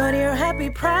 Go to your happy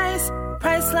price,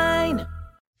 Priceline.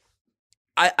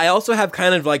 I also have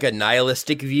kind of like a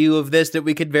nihilistic view of this that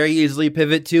we could very easily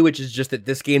pivot to, which is just that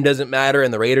this game doesn't matter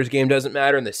and the Raiders game doesn't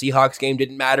matter and the Seahawks game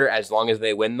didn't matter as long as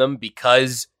they win them,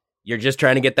 because you're just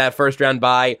trying to get that first round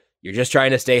bye. You're just trying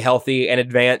to stay healthy and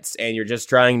advance, and you're just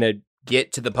trying to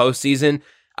get to the postseason.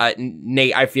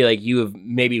 Nate, I feel like you have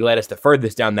maybe led us to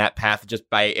furthest down that path just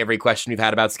by every question we've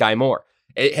had about Sky Moore.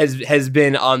 It has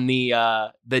been on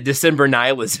the December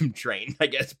nihilism train, I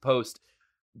guess, post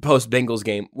Bengals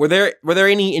game. Were there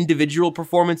any individual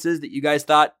performances that you guys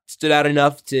thought stood out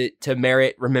enough to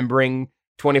merit remembering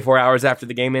 24 hours after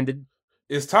the game ended?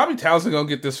 Is Tommy Townsend gonna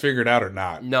get this figured out or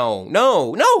not? No.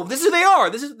 This is who they are.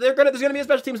 There's gonna be a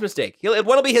special teams mistake. One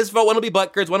will be his fault, one will be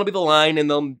Butker's, one will be the line, and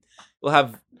we'll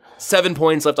have 7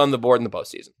 points left on the board in the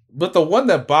postseason. But the one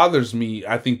that bothers me,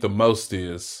 I think, the most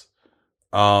is,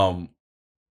 can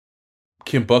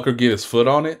Butker get his foot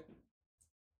on it?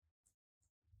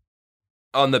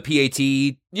 On the PAT,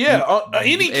 any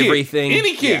kick, everything,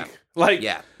 any kick, right.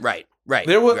 There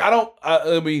was, right.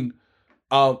 I mean,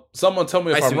 someone tell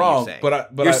me if I'm wrong,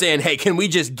 but you're saying, hey, can we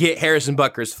just get Harrison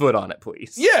Butker's foot on it,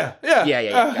 please? Yeah.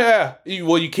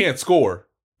 Well, you can't score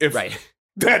if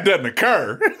that doesn't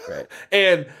occur. Right.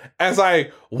 And as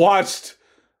I watched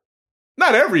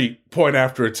not every point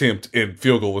after attempt and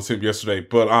field goal was him yesterday,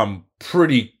 but I'm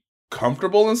pretty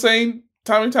comfortable in saying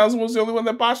Tommy Townsend was the only one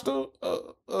that botched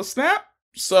a snap.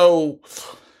 So,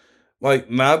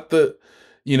 like, not the,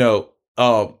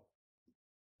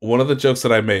 one of the jokes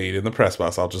that I made in the press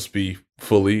box, I'll just be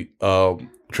fully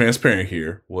transparent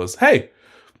here, was, hey,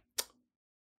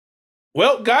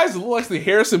 well, guys, it looks like the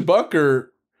Harrison Butker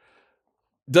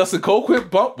Dustin Colquitt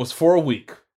bump was for a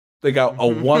week. They got a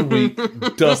 1 week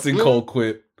Dustin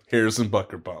Colquitt Harrison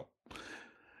Butker bump.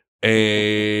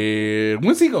 And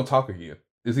when's he going to talk again?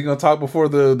 Is he going to talk before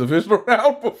the divisional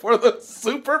round, before the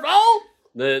Super Bowl?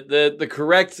 The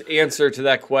correct answer to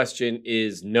that question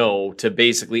is no to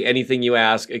basically anything you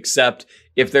ask, except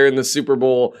if they're in the Super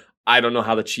Bowl, I don't know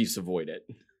how the Chiefs avoid it.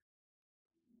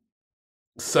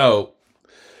 So,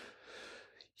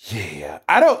 yeah,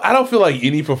 I don't feel like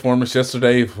any performance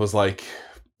yesterday was like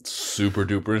super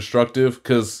duper instructive,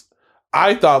 because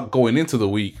I thought going into the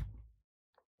week,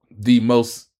 the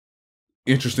most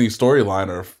interesting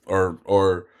storyline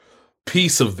or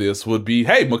piece of this would be,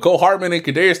 hey, Mecole Hardman and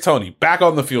Kadarius Toney back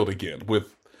on the field again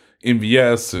with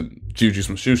MVS and Juju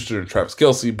Smith-Schuster and Travis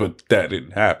Kelce, but that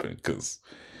didn't happen because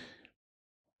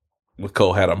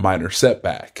Mecole had a minor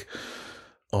setback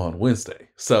on Wednesday.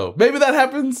 So maybe that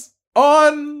happens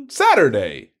on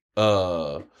Saturday,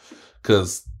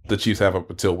 because the Chiefs have up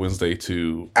until Wednesday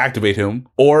to activate him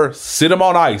or sit him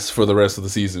on ice for the rest of the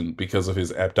season because of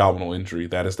his abdominal injury.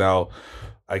 That is now,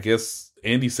 I guess,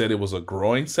 Andy said it was a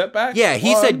groin setback? Yeah,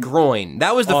 he said groin.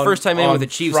 That was the first time anyone with the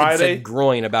Chiefs had said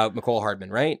groin about Mecole Hardman,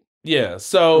 right? Yeah,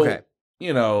 so,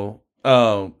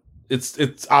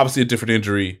 it's obviously a different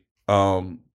injury.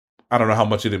 I don't know how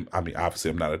much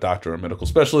obviously I'm not a doctor or a medical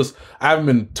specialist. I haven't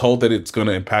been told that it's going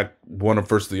to impact one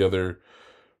versus the other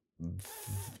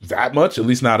that much, at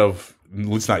least not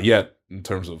yet, in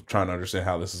terms of trying to understand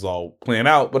how this is all playing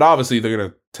out. But obviously they're going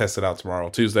to test it out tomorrow,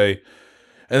 Tuesday.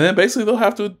 And then basically they'll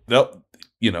have a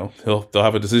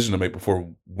decision to make before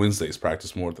Wednesday's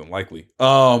practice, more than likely.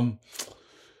 Yeah,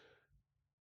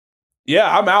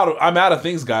 I'm out of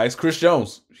things, guys. Chris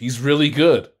Jones, he's really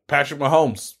good. Patrick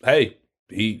Mahomes, hey,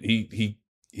 he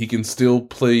can still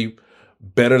play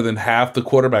better than half the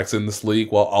quarterbacks in this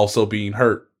league while also being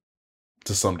hurt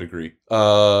to some degree.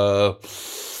 The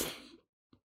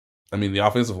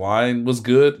offensive line was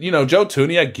good. Joe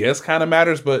Thuney, I guess, kind of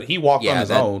matters, but he walked on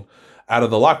his own out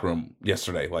of the locker room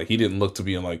yesterday. Like, he didn't look to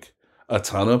be in like a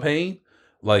ton of pain.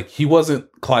 Like, he wasn't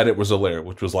Clyde Edwards-Helaire,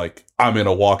 which was like, I'm in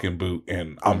a walking boot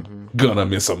and I'm gonna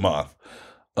miss a month.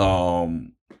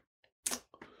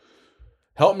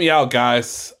 Help me out,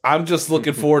 guys. I'm just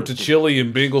looking forward to Chili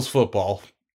and Bengals football.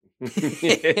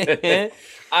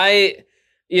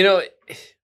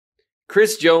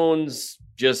 Chris Jones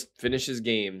just finishes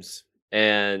games.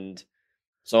 And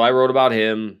so I wrote about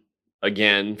him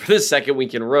again for the second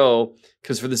week in a row,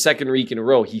 because for the second week in a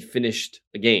row, he finished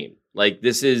a game. Like,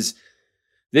 this is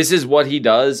what he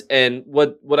does. And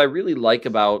what I really like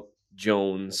about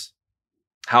Jones,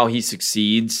 how he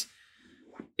succeeds,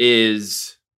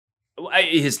 is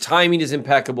his timing is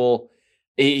impeccable.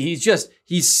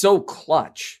 He's so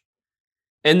clutch.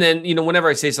 And then, whenever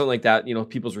I say something like that,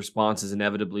 people's response is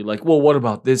inevitably like, well, what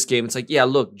about this game? It's like, yeah,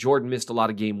 look, Jordan missed a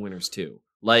lot of game winners too.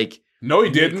 Like, no,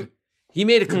 he didn't. He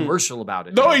made a commercial about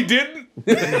it. No, he didn't.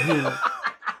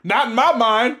 Not in my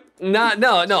mind.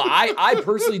 No. I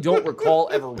personally don't recall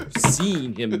ever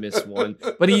seeing him miss one,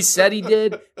 but he said he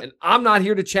did, and I'm not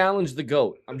here to challenge the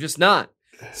GOAT. I'm just not.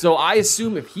 So I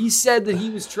assume if he said that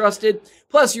he was trusted,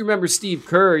 plus you remember Steve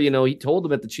Kerr, he told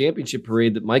him at the championship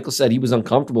parade that Michael said he was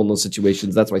uncomfortable in those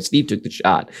situations. That's why Steve took the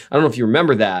shot. I don't know if you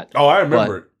remember that. Oh, I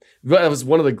remember it. That was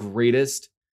one of the greatest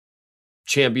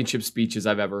championship speeches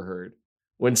I've ever heard.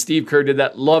 When Steve Kerr did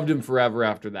that, loved him forever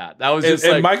after that. That was just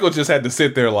and Michael just had to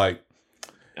sit there like,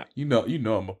 I'm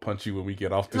gonna punch you when we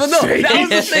get off this stage. That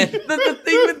was the thing. The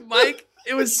thing with Mike,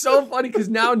 it was so funny because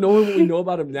now, knowing what we know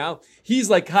about him now, he's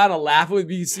like kind of laughing with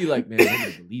me. You see, like, man,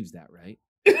 nobody believes that, right?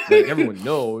 Like, everyone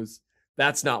knows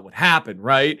that's not what happened,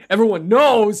 right? Everyone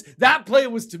knows that play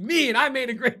was to me and I made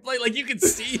a great play. Like, you can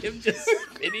see him just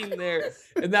sitting there.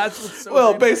 And that's what's so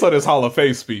well, based on his Hall of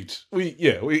Fame speech,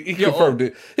 he confirmed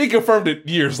it. He confirmed it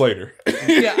years later.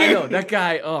 Yeah, I know. That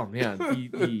guy, oh man,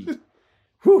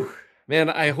 man,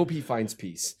 I hope he finds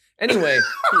peace. Anyway,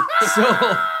 so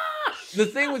the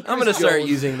thing with Chris I'm going to start Jones,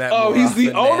 using that. Oh, he's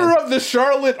the owner of the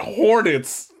Charlotte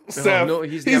Hornets. Seth. No,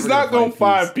 he's not going to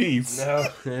find peace. No,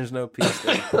 there's no peace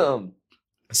there.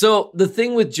 So the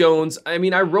thing with Jones, I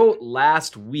wrote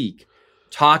last week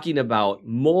talking about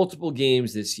multiple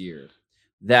games this year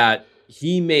that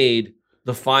he made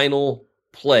the final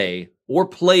play, or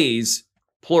plays,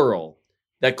 plural,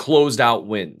 that closed out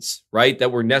wins, right?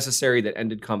 That were necessary, that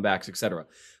ended comebacks, etc.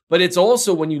 But it's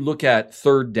also when you look at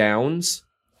third downs,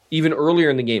 even earlier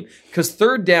in the game, because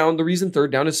third down, the reason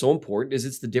third down is so important is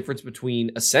it's the difference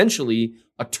between essentially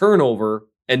a turnover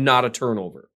and not a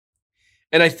turnover.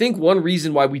 And I think one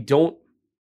reason why we don't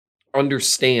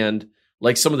understand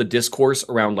like some of the discourse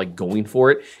around like going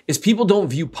for it is people don't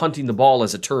view punting the ball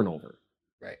as a turnover.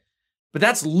 Right. But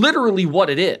that's literally what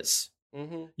it is.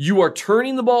 Mm-hmm. You are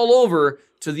turning the ball over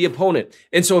to the opponent.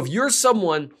 And so if you're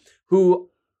someone who,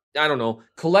 I don't know,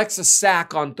 collects a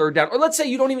sack on third down, or let's say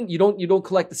you don't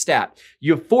collect the stat.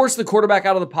 You force the quarterback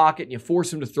out of the pocket and you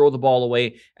force him to throw the ball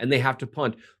away and they have to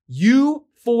punt. You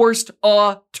forced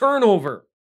a turnover.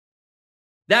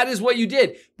 That is what you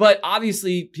did. But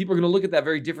obviously, people are going to look at that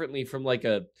very differently from like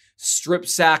a strip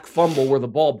sack fumble where the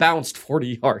ball bounced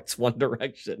 40 yards one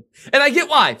direction. And I get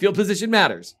why. Field position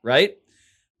matters, right?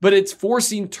 But it's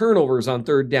forcing turnovers on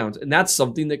third downs. And that's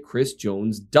something that Chris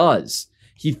Jones does.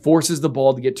 He forces the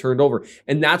ball to get turned over.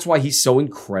 And that's why he's so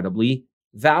incredibly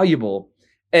valuable.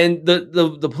 And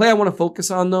the play I want to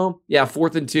focus on, though,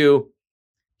 4th and 2.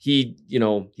 He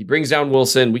brings down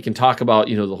Wilson. We can talk about,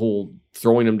 the whole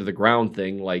throwing him to the ground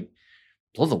thing. Like,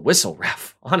 blow the whistle,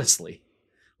 ref, honestly.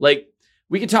 Like,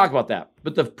 we can talk about that.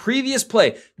 But the previous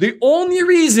play, the only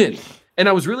reason, and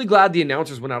I was really glad the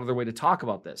announcers went out of their way to talk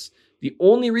about this, the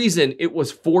only reason it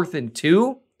was 4th and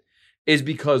 2 is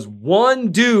because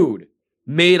one dude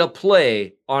made a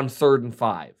play on 3rd and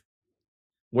 5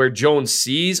 where Jones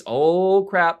sees, oh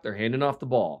crap, they're handing off the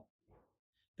ball.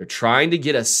 They're trying to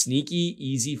get a sneaky,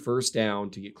 easy first down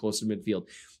to get close to midfield.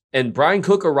 And Brian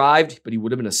Cook arrived, but he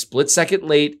would have been a split second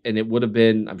late, and it would have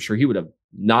been, I'm sure he would have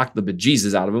knocked the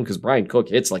bejesus out of him because Brian Cook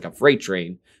hits like a freight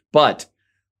train. But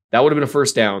that would have been a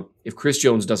first down if Chris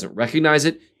Jones doesn't recognize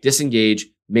it, disengage,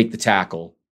 make the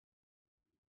tackle.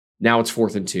 Now it's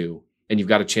 4th and 2, and you've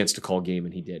got a chance to call game,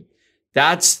 and he did.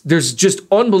 There's just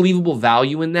unbelievable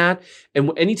value in that.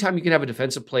 And anytime you can have a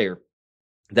defensive player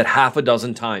that half a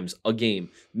dozen times a game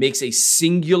makes a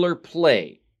singular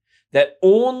play that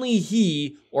only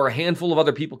he or a handful of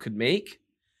other people could make,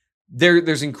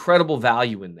 there's incredible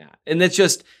value in that. And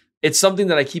it's something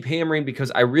that I keep hammering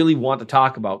because I really want to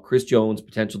talk about Chris Jones,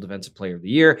 potential defensive player of the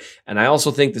year. And I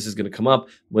also think this is going to come up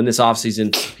when this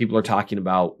offseason people are talking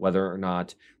about whether or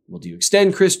not, well, do you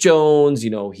extend Chris Jones?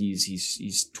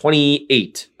 He's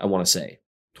 28, I want to say,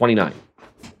 29.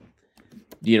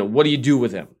 What do you do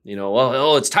with him?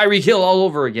 It's Tyreek Hill all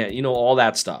over again, all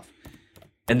that stuff.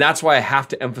 And that's why I have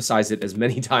to emphasize it as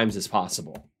many times as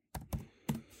possible.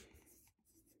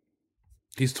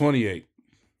 He's 28.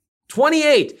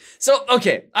 28. So,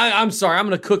 okay, I'm sorry. I'm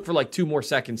going to cook for like 2 more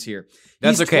seconds here.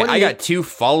 That's okay. I got 2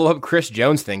 follow-up Chris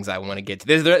Jones things I want to get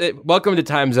to. Welcome to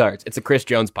Times Arts. It's a Chris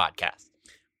Jones podcast.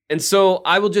 And so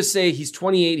I will just say he's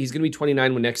 28. He's going to be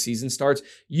 29 when next season starts.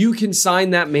 You can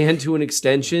sign that man to an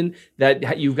extension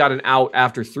that you've got an out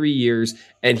after 3 years,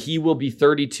 and he will be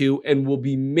 32 and will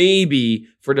be maybe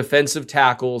for defensive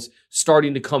tackles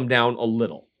starting to come down a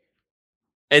little.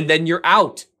 And then you're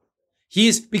out. He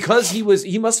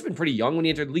must have been pretty young when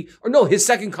he entered the league. Or no, his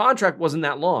second contract wasn't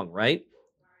that long, right?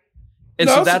 And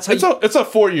no, so that's it's a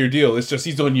 4-year deal. It's just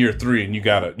he's on year 3 and you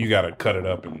gotta cut it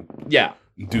up and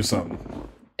do something.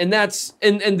 And that's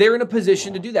and they're in a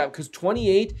position to do that because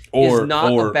 28 is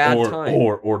not a bad time.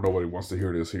 Or nobody wants to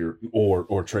hear this here.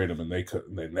 Or trade him and they cut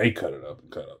it up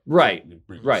and cut up. Right. And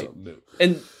bring right. Something new.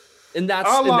 And that's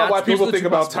I don't know why people think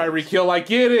about Tyreek Tyreek Hill. I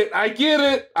get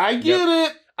it.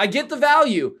 I get the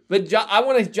value, but Josh, I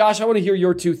want to hear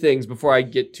your 2 things before I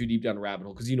get too deep down the rabbit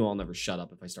hole because I'll never shut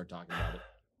up if I start talking about it.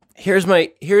 Here's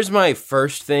my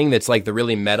first thing that's like the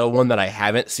really meta one that I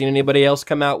haven't seen anybody else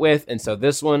come out with, and so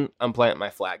this one I'm planting my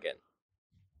flag in.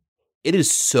 It is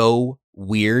so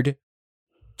weird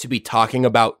to be talking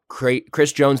about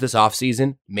Chris Jones this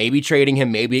offseason, maybe trading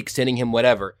him, maybe extending him,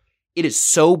 whatever. It is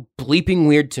so bleeping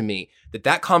weird to me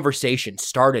that conversation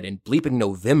started in bleeping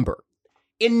November.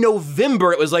 In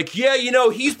November, it was like,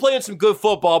 he's playing some good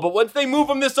football, but once they move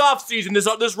him this offseason,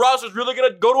 this roster's really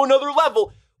going to go to another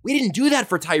level. We didn't do that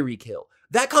for Tyreek Hill.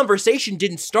 That conversation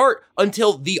didn't start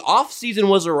until the offseason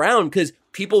was around because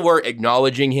people were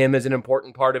acknowledging him as an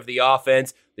important part of the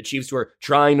offense. The Chiefs were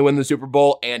trying to win the Super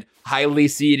Bowl and highly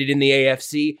seeded in the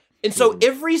AFC. And so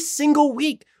every single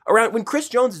week around when Chris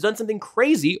Jones has done something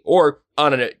crazy or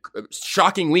on a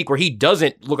shocking week where he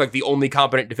doesn't look like the only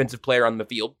competent defensive player on the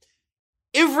field,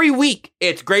 every week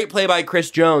it's great play by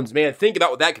Chris Jones. Man, think about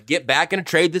what that could get back in a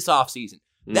trade this offseason.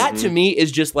 That to me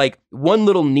is just like one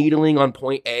little needling on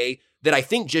point A that I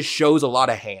think just shows a lot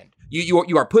of hand.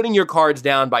 You are putting your cards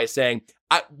down by saying,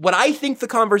 what I think the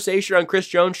conversation on Chris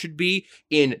Jones should be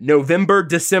in November,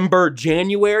 December,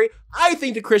 January, I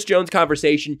think the Chris Jones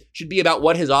conversation should be about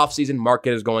what his offseason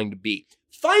market is going to be.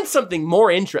 Find something more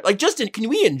interesting. Like, Justin, can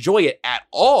we enjoy it at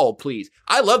all, please?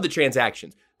 I love the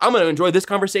transactions. I'm going to enjoy this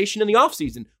conversation in the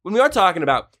offseason when we are talking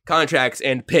about contracts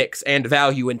and picks and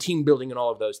value and team building and all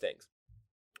of those things.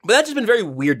 But that's just been very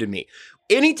weird to me.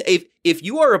 If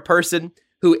you are a person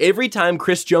who every time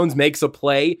Chris Jones makes a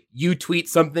play, you tweet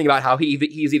something about how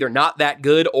he's either not that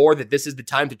good or that this is the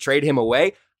time to trade him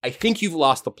away, I think you've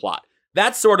lost the plot.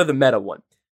 That's sort of the meta one.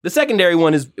 The secondary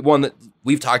one is one that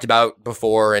we've talked about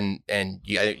before and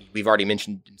we've already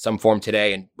mentioned in some form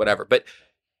today and whatever. But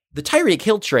the Tyreek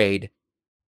Hill trade,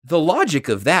 the logic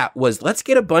of that was let's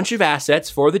get a bunch of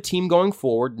assets for the team going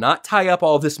forward, not tie up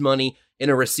all this money in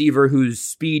a receiver who's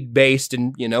speed-based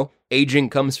and, aging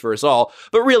comes for us all.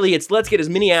 But really, it's let's get as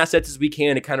many assets as we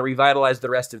can to kind of revitalize the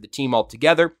rest of the team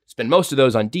altogether, spend most of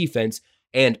those on defense.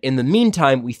 And in the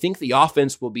meantime, we think the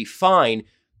offense will be fine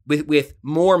with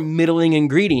more middling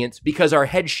ingredients because our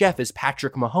head chef is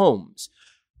Patrick Mahomes.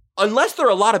 Unless there are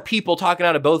a lot of people talking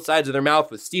out of both sides of their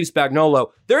mouth with Steve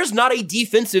Spagnuolo, there is not a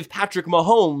defensive Patrick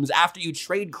Mahomes after you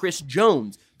trade Chris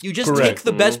Jones. You just take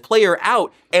the best player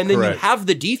out, and then you have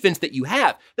the defense that you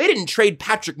have. They didn't trade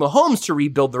Patrick Mahomes to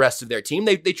rebuild the rest of their team.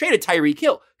 They traded Tyreek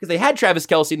Hill because they had Travis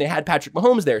Kelce and they had Patrick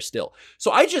Mahomes there still.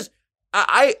 So I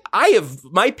have,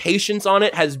 my patience on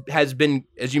it has been,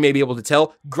 as you may be able to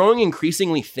tell, growing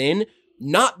increasingly thin,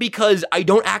 not because I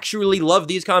don't actually love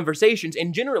these conversations.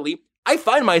 And generally, I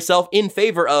find myself in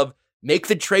favor of make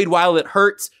the trade while it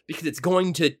hurts because it's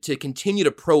going to continue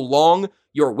to prolong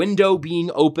your window being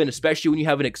open, especially when you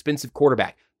have an expensive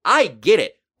quarterback. I get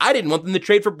it. I didn't want them to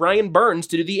trade for Brian Burns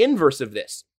to do the inverse of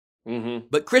this. Mm-hmm.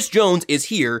 But Chris Jones is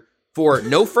here for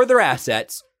no further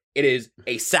assets. It is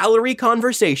a salary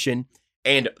conversation,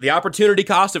 and the opportunity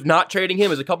cost of not trading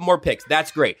him is a couple more picks.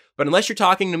 That's great. But unless you're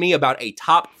talking to me about a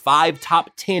top 5, top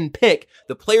 10 pick,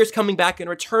 the players coming back in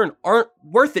return aren't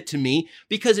worth it to me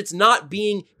because it's not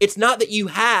that you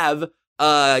have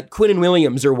Quinnen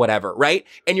Williams or whatever, right?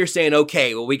 And you're saying,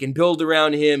 okay, well, we can build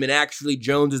around him and actually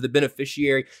Jones is the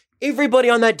beneficiary. Everybody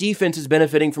on that defense is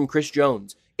benefiting from Chris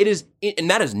Jones. And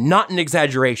that is not an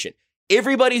exaggeration.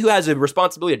 Everybody who has a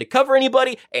responsibility to cover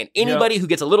anybody and anybody who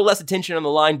gets a little less attention on the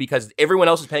line because everyone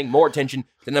else is paying more attention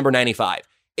to number 95.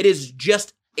 It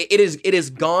is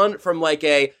gone from like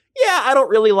I don't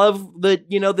really love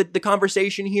the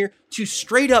conversation here to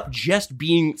straight up just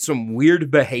being some weird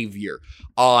behavior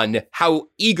on how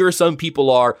eager some people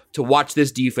are to watch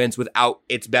this defense without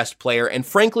its best player. And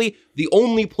frankly, the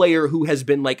only player who has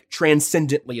been like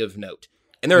transcendently of note.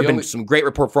 And there have been some great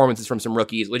performances from some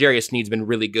rookies. L'Jarius Sneed's been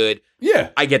really good.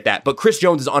 Yeah. I get that. But Chris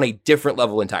Jones is on a different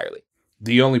level entirely.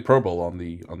 The only Pro Bowl on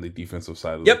the defensive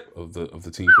side of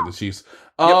the team for the Chiefs.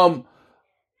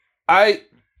 I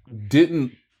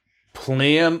didn't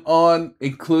plan on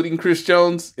including Chris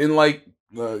Jones in my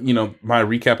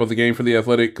recap of the game for The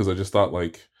Athletic because I just thought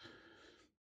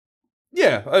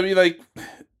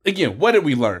again, what did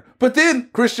we learn? But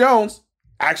then Chris Jones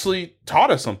actually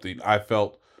taught us something, I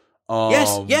felt.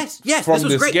 Yes. From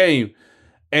this game.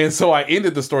 And so I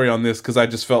ended the story on this because I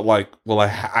just felt like, well,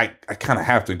 I kind of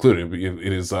have to include it.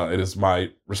 It is my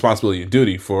responsibility and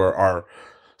duty for our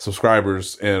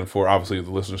subscribers and for obviously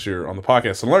the listeners here on the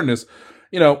podcast to learn this.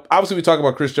 Obviously we talk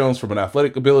about Chris Jones from an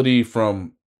athletic ability,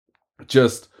 from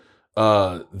just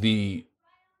the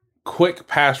quick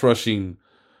pass rushing,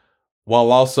 while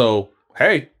also,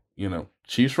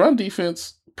 Chiefs run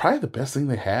defense, probably the best thing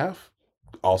they have.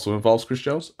 Also involves Chris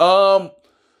Jones. Run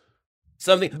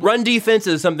defense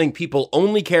is something people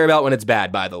only care about when it's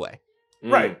bad, by the way.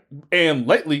 Right. And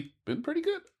lately, been pretty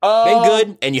good. Been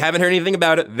good, and you haven't heard anything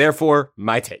about it, therefore,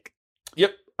 my take.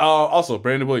 Yep. Also,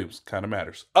 Brandon Williams kind of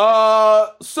matters.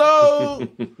 So,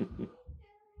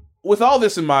 with all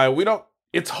this in mind,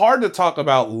 it's hard to talk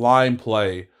about line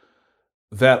play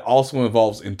that also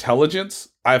involves intelligence.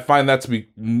 I find that to be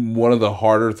one of the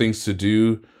harder things to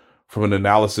do from an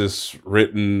analysis,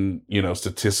 written,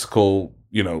 statistical,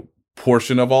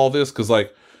 portion of all this. Because,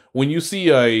 when you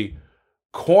see a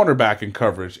cornerback in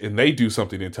coverage and they do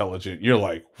something intelligent, you're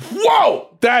like,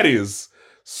 whoa, that is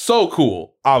so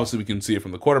cool. Obviously, we can see it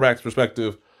from the quarterback's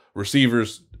perspective.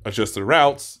 Receivers adjust their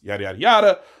routes, yada,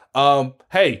 yada, yada.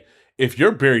 Hey, if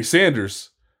you're Barry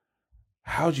Sanders,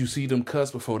 how'd you see them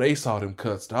cuts before they saw them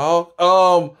cuts, dog?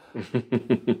 How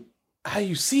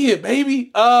you see it,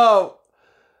 baby?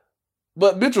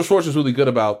 But Mitchell Schwartz is really good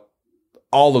about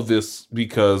all of this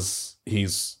because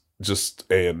he's just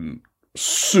a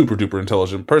super duper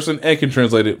intelligent person and can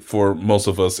translate it for most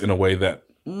of us in a way that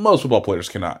Most football players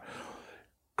cannot.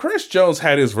 Chris Jones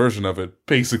had his version of it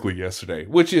basically yesterday,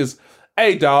 which is,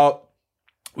 hey, dog,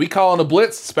 we calling a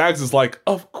blitz? Spags is like,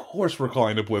 of course we're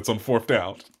calling a blitz on 4th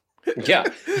down. Yeah.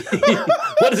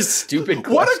 What a stupid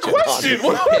question. What a question.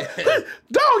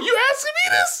 Dog, you asking me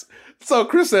this? So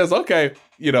Chris says, okay,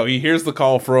 he hears the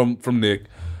call from Nick.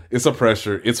 It's a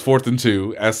pressure. It's 4th and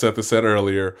 2, as Seth has said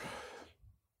earlier.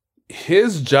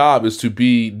 His job is to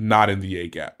be not in the A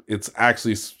gap. It's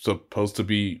actually supposed to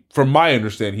be, from my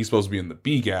understanding, he's supposed to be in the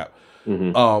B gap.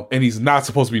 Mm-hmm. And he's not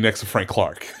supposed to be next to Frank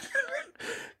Clark.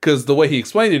 Because the way he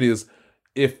explained it is,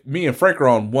 if me and Frank are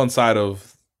on one side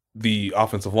of the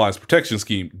offensive line's protection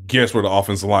scheme, guess where the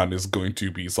offensive line is going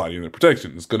to be sliding in the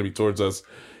protection? It's going to be towards us.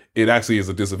 It actually is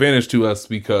a disadvantage to us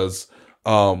because,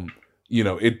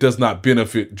 it does not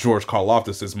benefit George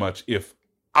Karlaftis as much if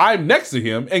I'm next to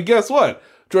him. And guess what?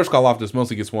 George Karlaftis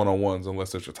mostly gets one-on-ones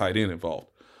unless there's a tight end involved.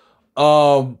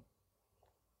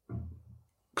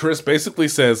 Chris basically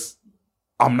says,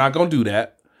 I'm not going to do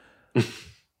that. And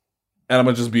I'm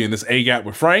going to just be in this A-gap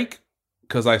with Frank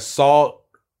because I saw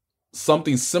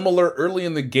something similar early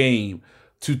in the game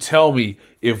to tell me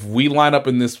if we line up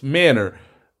in this manner,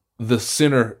 the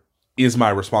center is my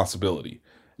responsibility.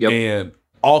 Yep. And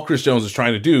all Chris Jones is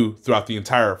trying to do throughout the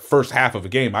entire first half of a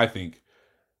game, I think,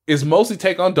 is mostly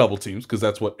take on double teams, because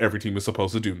that's what every team is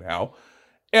supposed to do now.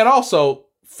 And also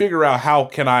figure out how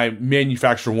can I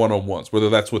manufacture one-on-ones, whether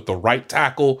that's with the right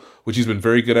tackle, which he's been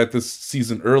very good at this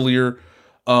season earlier,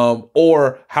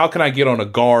 or how can I get on a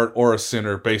guard or a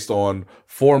center based on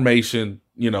formation,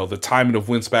 the timing of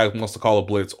when Spags wants to call a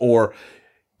blitz, or,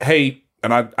 hey,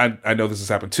 and I know this has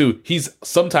happened too, he's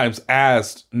sometimes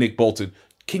asked Nick Bolton,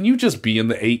 can you just be in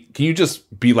the 8? Can you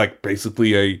just be like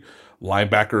basically a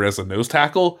linebacker as a nose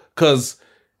tackle? Because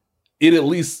it at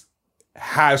least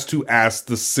has to ask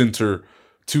the center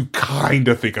to kind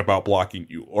of think about blocking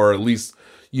you, or at least,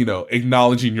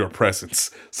 acknowledging your presence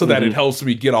so that it helps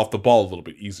me get off the ball a little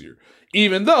bit easier.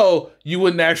 Even though you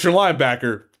wouldn't ask your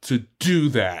linebacker to do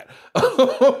that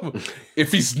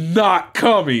if he's not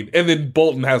coming, and then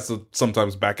Bolton has to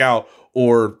sometimes back out,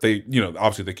 or they,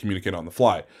 obviously they communicate on the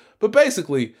fly. But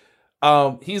basically,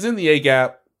 he's in the A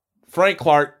gap. Frank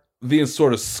Clark then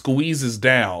sort of squeezes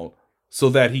down so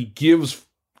that he gives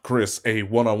Chris a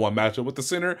one-on-one matchup with the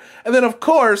center. And then, of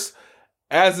course,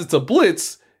 as it's a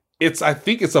blitz, I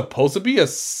think it's supposed to be a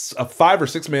 5 or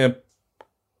 6 man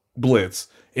blitz.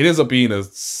 It ends up being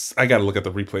I got to look at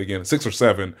the replay again, 6 or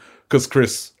 7, because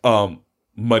Chris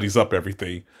muddies up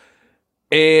everything.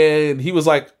 And he was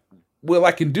like, well,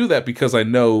 I can do that because I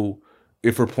know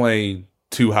if we're playing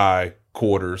 2 high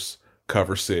quarters,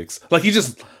 cover 6. Like, he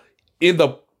just,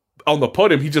 on the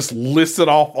podium, he just listed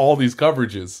off all these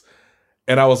coverages.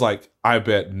 And I was like, I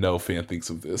bet no fan thinks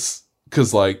of this.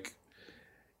 Because, like,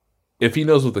 if he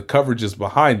knows what the coverage is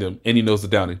behind him and he knows the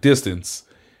down and distance,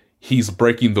 he's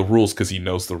breaking the rules because he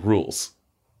knows the rules.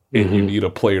 And you need a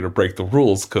player to break the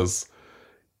rules because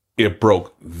it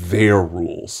broke their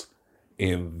rules.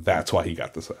 And that's why he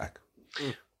got the sack.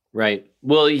 Right.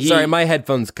 Well, sorry, my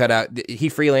headphones cut out. He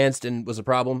freelanced and was a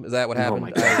problem? Is that what happened? Oh,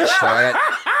 my gosh.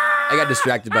 I got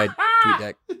distracted by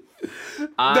TweetDeck.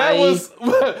 That was,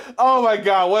 oh my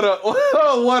God,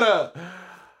 what a,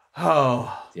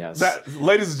 yes.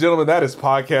 Ladies and gentlemen, that is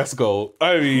podcast gold.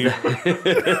 I mean,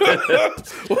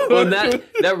 well,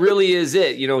 that really is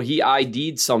it. He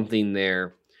ID'd something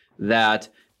there that,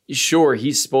 sure,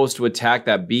 he's supposed to attack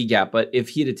that B gap, but if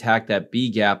he'd attacked that B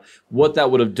gap, what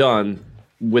that would have done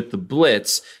with the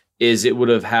blitz is it would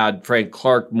have had Frank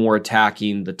Clark more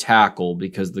attacking the tackle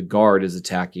because the guard is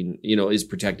attacking, is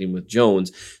protecting with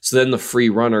Jones. So then the free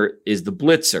runner is the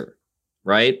blitzer,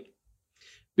 right?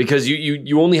 Because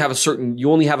you only have a certain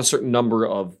number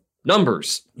of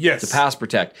numbers to pass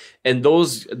protect. And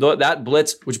that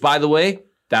blitz, which by the way,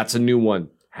 that's a new one.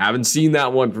 Haven't seen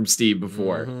that one from Steve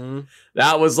before. Mm-hmm.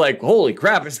 That was like, holy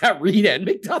crap, is that Reed and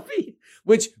McDuffie?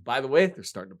 Which, by the way, they're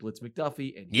starting to blitz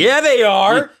McDuffie. And they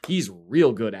are. He's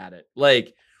real good at it.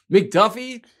 Like,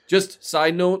 McDuffie, just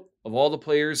side note, of all the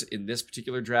players in this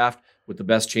particular draft with the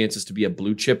best chances to be a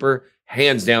blue chipper,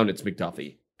 hands down, it's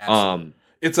McDuffie.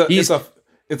 It's a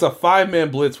 5-man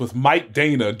blitz with Mike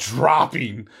Dana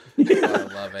dropping. I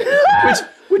love it.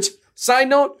 Which, side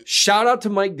note, shout out to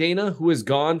Mike Dana, who has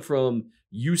gone from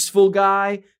useful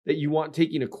guy that you want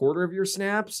taking a quarter of your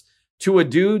snaps to a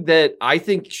dude that I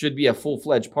think should be a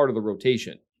full-fledged part of the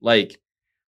rotation. Like,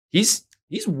 he's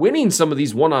winning some of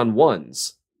these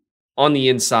one-on-ones on the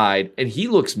inside, and he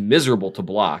looks miserable to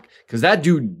block because that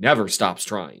dude never stops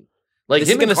trying. Like, this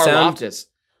him and Karlaftis.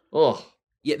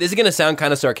 Yeah, this is going to sound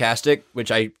kind of sarcastic,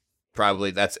 which I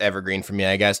probably that's evergreen for me,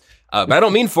 I guess. But I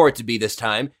don't mean for it to be this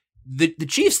time. The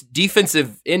Chiefs'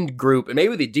 defensive end group, and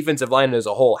maybe the defensive line as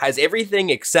a whole, has everything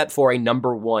except for a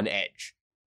number one edge.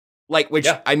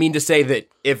 I mean to say that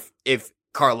if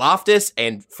Karlaftis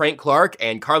and Frank Clark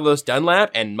and Carlos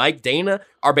Dunlap and Mike Dana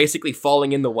are basically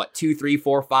falling in the 2, 3,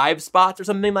 4, 5 spots or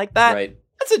something like that. Right.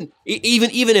 That's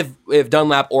even if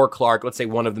Dunlap or Clark, let's say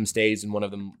one of them stays and one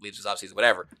of them leaves his offseason,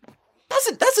 whatever.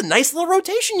 That's a nice little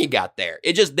rotation you got there.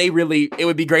 It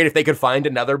would be great if they could find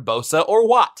another Bosa or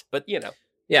Watt, but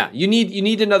Yeah, you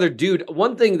need another dude.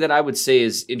 One thing that I would say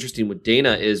is interesting with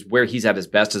Dana is where he's at his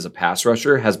best as a pass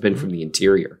rusher has been from the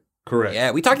interior. Correct.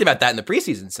 Yeah, we talked about that in the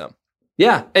preseason some.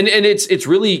 Yeah, and it's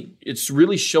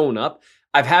really shown up.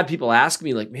 I've had people ask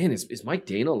me, like, man, is Mike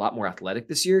Dana a lot more athletic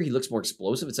this year? He looks more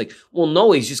explosive. It's like, well,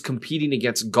 no, he's just competing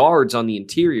against guards on the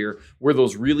interior where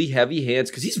those really heavy hands,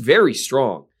 because he's very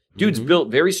strong. Dude's built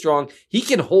very strong. He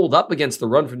can hold up against the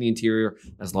run from the interior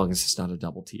as long as it's not a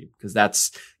double team, because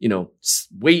that's,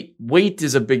 weight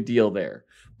is a big deal there.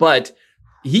 But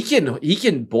he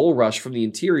can bull rush from the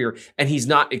interior, and he's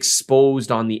not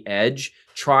exposed on the edge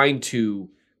trying to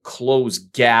close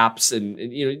gaps and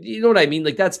you know what I mean?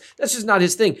 Like that's just not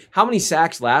his thing. How many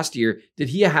sacks last year did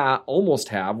he almost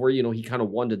have where, he kind of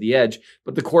won to the edge,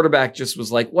 but the quarterback just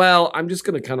was like, well, I'm just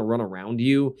going to kind of run around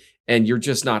you and you're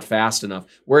just not fast enough.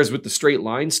 Whereas with the straight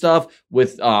line stuff,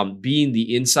 with being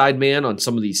the inside man on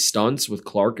some of these stunts with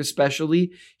Clark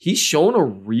especially, he's shown a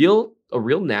real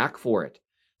knack for it.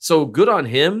 So good on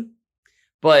him.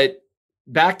 But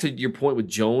back to your point with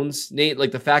Jones, Nate,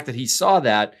 like the fact that he saw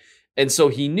that, and so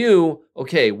he knew,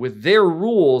 okay, with their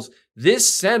rules,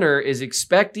 this center is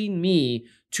expecting me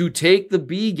to take the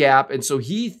B gap. And so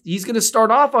he's going to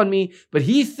start off on me, but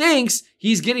he thinks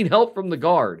he's getting help from the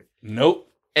guard.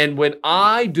 Nope. And when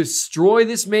I destroy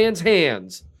this man's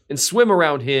hands and swim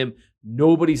around him,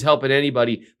 nobody's helping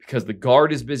anybody because the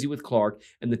guard is busy with Clark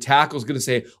and the tackle's going to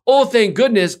say, oh, thank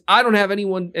goodness, I don't have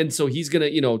anyone. And so he's going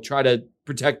to, try to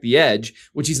protect the edge,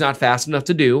 which he's not fast enough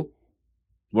to do.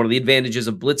 One of the advantages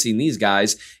of blitzing these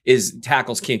guys is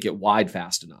tackles can't get wide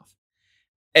fast enough.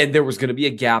 And there was going to be a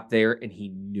gap there, and he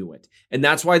knew it. And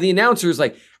that's why the announcer is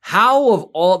like,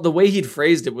 the way he'd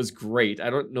phrased it was great. I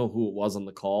don't know who it was on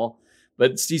the call,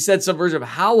 but he said some version of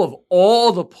how of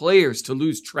all the players to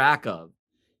lose track of,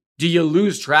 do you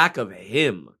lose track of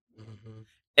him? Mm-hmm.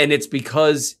 And it's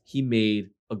because he made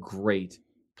a great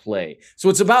play. So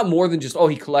it's about more than just,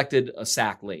 he collected a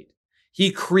sack late.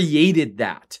 He created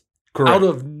that. Correct. Out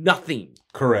of nothing.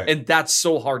 Correct. And that's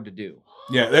so hard to do.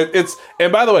 Yeah,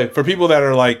 and by the way, for people that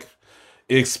are like,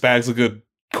 Spag's a good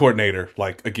coordinator,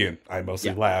 like, again, I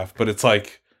mostly laugh, but it's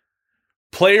like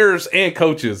players and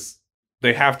coaches,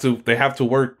 they have to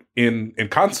work in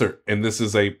concert. And this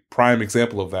is a prime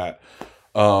example of that.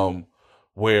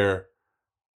 Where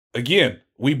again,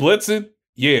 we blitzing,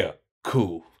 yeah,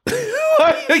 cool.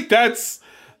 Like that's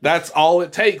all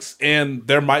it takes, and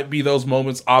there might be those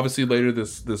moments, obviously, later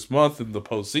this month in the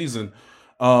postseason.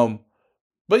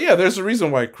 But yeah, there's a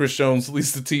reason why Chris Jones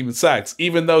leads the team in sacks,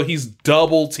 even though he's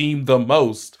double teamed the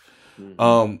most.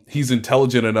 He's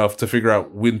intelligent enough to figure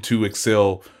out when to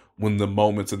excel when the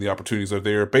moments and the opportunities are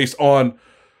there, based on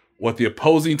what the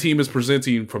opposing team is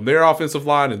presenting from their offensive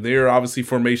line and their obviously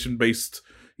formation based,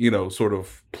 sort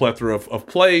of plethora of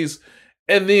plays.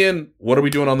 And then what are we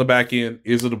doing on the back end?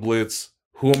 Is it a blitz?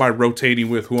 Who am I rotating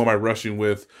with? Who am I rushing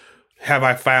with? Have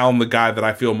I found the guy that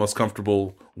I feel most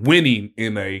comfortable winning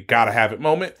in a gotta have it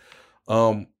moment?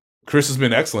 Chris has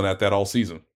been excellent at that all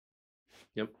season.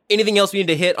 Yep. Anything else we need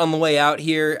to hit on the way out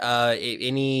here?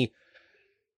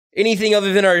 Anything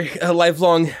other than our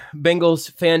lifelong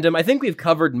Bengals fandom? I think we've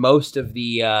covered most of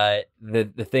the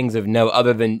things of note,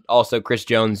 other than also Chris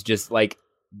Jones just like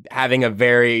having a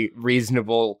very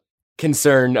reasonable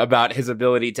concern about his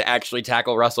ability to actually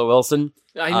tackle Russell Wilson.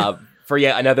 I know. For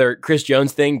yet another Chris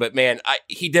Jones thing, but man,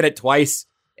 he did it twice,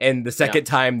 and the second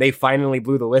time they finally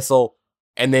blew the whistle,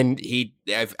 and then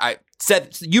I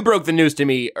said, you broke the news to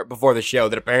me before the show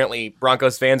that apparently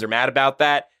Broncos fans are mad about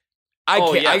that.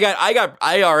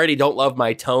 I already don't love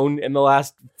my tone in the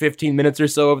last 15 minutes or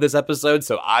so of this episode,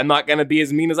 so I'm not going to be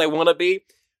as mean as I want to be.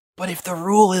 But if the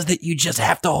rule is that you just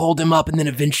have to hold him up and then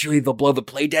eventually they'll blow the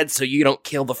play dead so you don't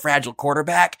kill the fragile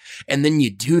quarterback, and then you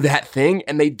do that thing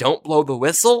and they don't blow the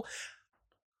whistle,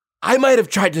 I might have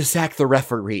tried to sack the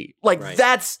referee.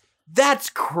 That's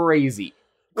crazy.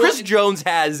 Chris Jones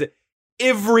has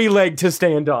every leg to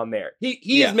stand on there.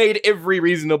 He has made every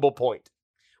reasonable point.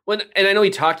 And I know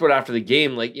he talked about after the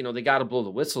game, they got to blow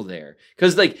the whistle there.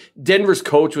 Because, Denver's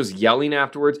coach was yelling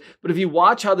afterwards. But if you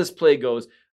watch how this play goes,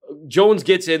 Jones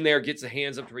gets in there, gets the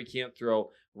hands up to where he can't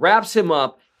throw, wraps him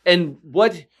up, And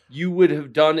what you would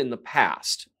have done in the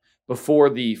past before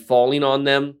the falling on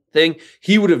them thing,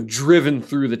 he would have driven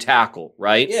through the tackle,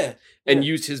 right? Yeah. And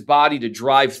used his body to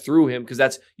drive through him because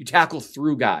that's you tackle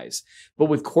through guys. But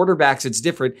with quarterbacks, it's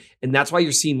different. And that's why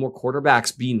you're seeing more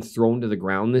quarterbacks being thrown to the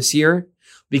ground this year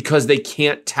because they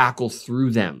can't tackle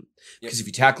through them. Because if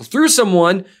you tackle through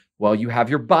someone, well, you have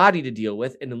your body to deal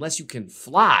with. And unless you can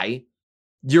fly,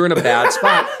 you're in a bad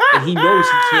spot. And he knows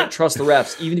he can't trust the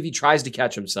refs. Even if he tries to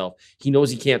catch himself, he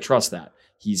knows he can't trust that.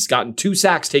 He's gotten 2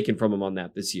 sacks taken from him on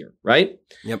that this year, right?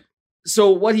 Yep.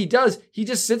 So what he does, he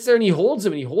just sits there and he holds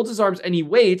him and he holds his arms and he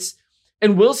waits.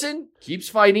 And Wilson keeps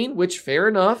fighting, which fair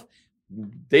enough.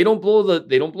 They don't blow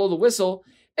the whistle.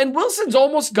 And Wilson's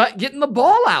almost getting the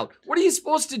ball out. What are you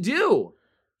supposed to do?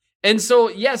 And so,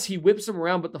 yes, he whips him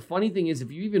around. But the funny thing is,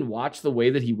 if you even watch the way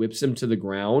that he whips him to the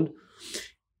ground,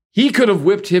 he could have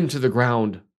whipped him to the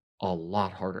ground a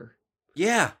lot harder.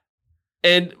 Yeah.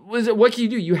 And what can you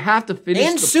do? You have to finish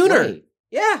and the sooner. play.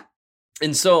 Yeah.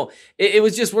 And so it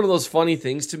was just one of those funny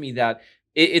things to me that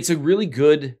it's a really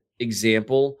good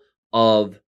example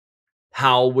of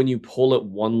how when you pull at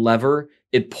one lever,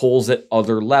 it pulls at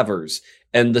other levers.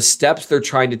 And the steps they're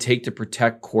trying to take to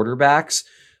protect quarterbacks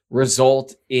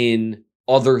result in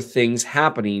other things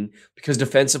happening because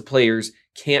defensive players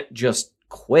can't just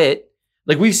quit.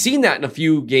 Like we've seen that in a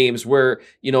few games where,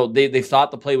 they thought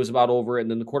the play was about over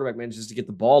and then the quarterback manages to get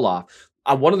the ball off.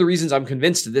 One of the reasons I'm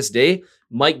convinced to this day,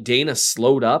 Mike Dana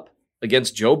slowed up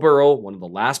against Joe Burrow, one of the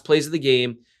last plays of the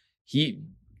game. He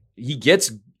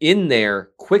gets in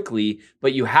there quickly,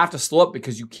 but you have to slow up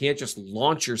because you can't just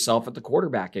launch yourself at the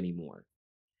quarterback anymore.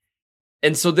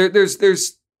 And so there's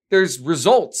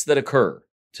results that occur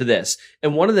to this.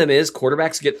 And one of them is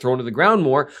quarterbacks get thrown to the ground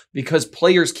more because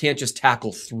players can't just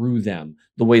tackle through them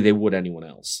the way they would anyone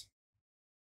else.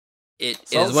 It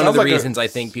is one of the reasons I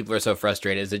think people are so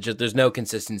frustrated. Is that just there's no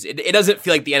consistency. It doesn't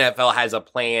feel like the NFL has a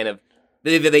plan of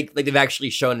they've actually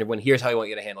shown everyone here's how we want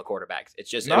you to handle quarterbacps. It's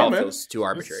just it all feels too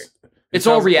arbitrary. It's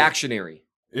all reactionary.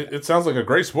 It sounds like a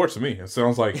great sport to me. It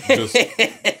sounds like just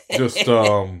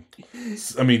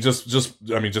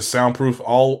soundproof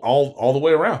all the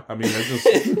way around. I mean,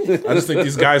 I just think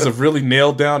these guys have really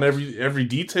nailed down every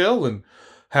detail and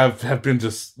have been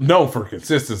just known for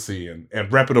consistency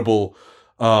and reputable.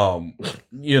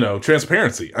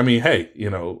 Transparency. I mean, hey,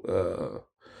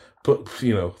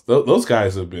 those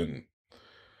guys have been.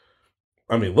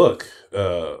 I mean, look,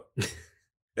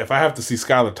 if I have to see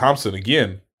Skylar Thompson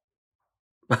again,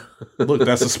 look,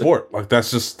 that's a sport. Like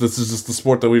this is just the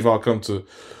sport that we've all come to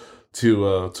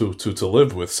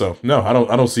live with. So no, I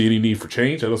don't see any need for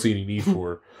change. I don't see any need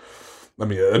for. I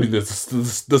mean, the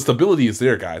stability is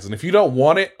there, guys, and if you don't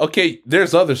want it, okay,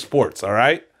 there's other sports. All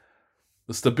right.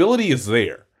 The stability is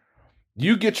there.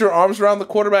 You get your arms around the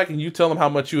quarterback and you tell him how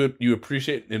much you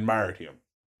appreciate and admire him.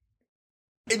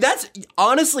 That's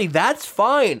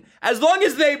fine. As long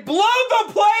as they blow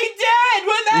the play dead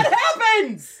when that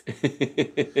happens.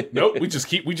 Nope, we just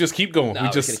keep going. No, we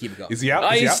just keep going. Is he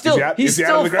out? He's still out of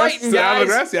the grass? Is he out of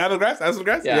the grass? Out of the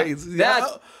grass? Yeah.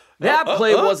 That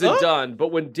play wasn't done,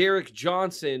 but when Derek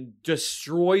Johnson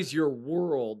destroys your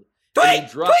world, and you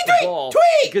drop the ball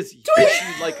because he hits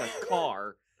you like a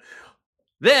car.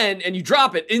 And you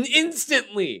drop it and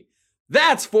instantly.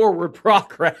 That's forward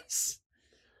progress.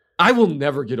 I will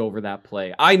never get over that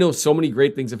play. I know so many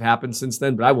great things have happened since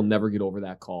then, but I will never get over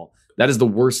that call. That is the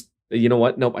worst. You know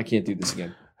what? Nope, I can't do this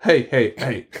again.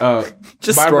 Hey.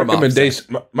 Just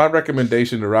my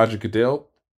recommendation to Roger Goodell.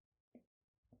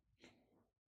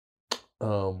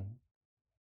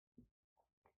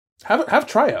 Have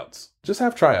tryouts. Just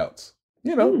have tryouts.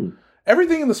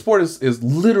 Everything in the sport is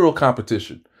literal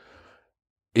competition,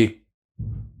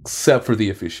 except for the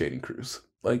officiating crews.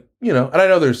 Like, and I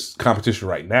know there's competition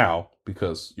right now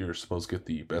because you're supposed to get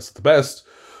the best of the best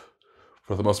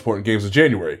for the most important games of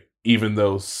January. Even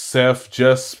though Seth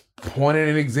just pointed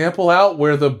an example out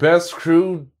where the best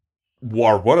crew,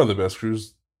 or one of the best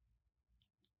crews,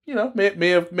 may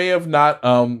have not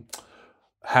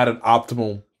had an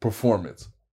optimal performance.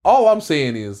 All I'm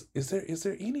saying is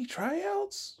there any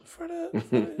tryouts for the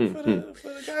guys?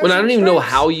 Well, I don't even know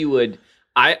how you would.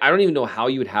 I don't even know how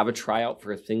you would have a tryout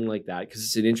for a thing like that because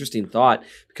it's an interesting thought.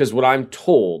 Because what I'm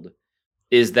told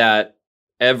is that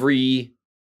every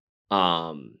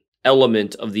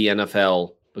element of the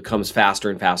NFL becomes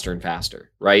faster and faster and faster.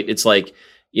 Right? It's like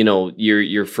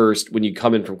your first when you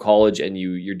come in from college and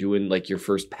you're doing like your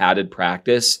first padded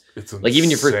practice. It's like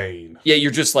even your first. Yeah, you're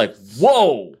just like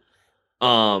whoa.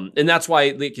 And that's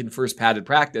why like in first padded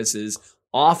practice is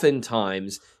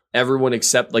oftentimes everyone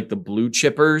except like the blue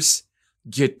chippers,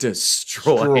 get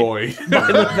destroyed by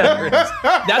the veterans.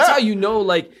 That's how you know,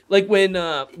 like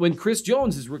when Chris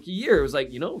Jones, his rookie year, it was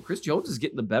like, Chris Jones is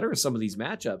getting the better of some of these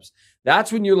matchups.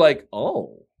 That's when you're like,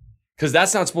 oh, because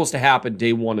that's not supposed to happen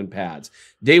day one in pads.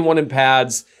 Day one in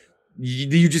pads,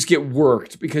 you just get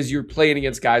worked because you're playing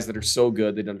against guys that are so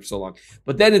good, they've done it for so long.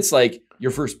 But then it's like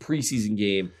your first preseason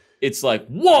game, it's like,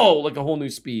 whoa, like a whole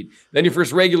new speed. Then your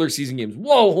first regular season games,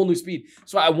 whoa, a whole new speed.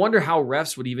 So I wonder how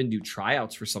refs would even do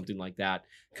tryouts for something like that.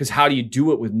 Because how do you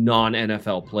do it with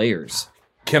non-NFL players?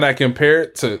 Can I compare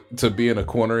it to being a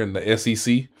corner in the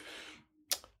SEC?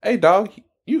 Hey, dog,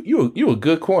 you a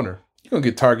good corner. You're going to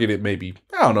get targeted maybe,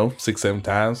 6-7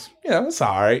 times. It's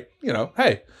all right.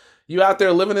 Hey, you out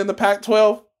there living in the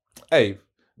Pac-12? Hey,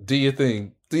 do your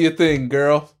thing. Do your thing,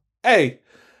 girl. Hey,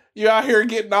 you out here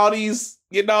getting all these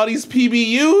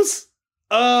PBUs?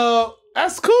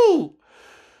 That's cool.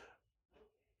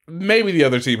 Maybe the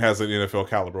other team has an NFL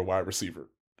caliber wide receiver.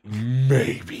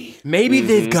 Maybe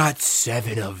they've got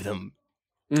 7 of them.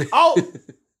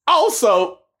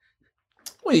 Also,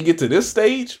 when you get to this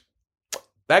stage,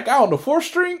 that guy on the 4th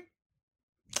string,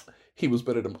 he was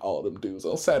better than all of them dudes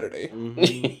on Saturday.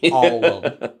 Mm-hmm. All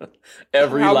of them.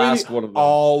 Every last one of them.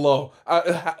 All of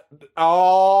them.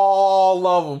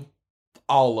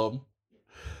 All of them.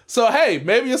 So hey,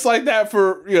 maybe it's like that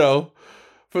for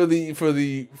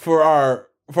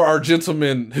our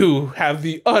gentlemen who have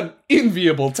the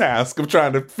unenviable task of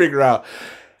trying to figure out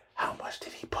how much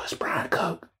did he push Brian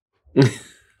Cook,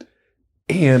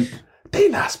 and they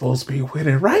not supposed to be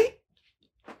winning, right?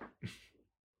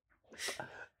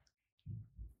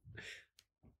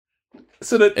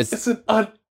 So that it's an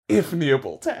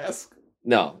unenviable task.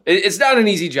 No, it's not an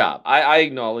easy job. I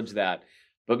acknowledge that,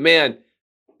 but man,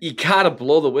 you gotta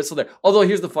blow the whistle there. Although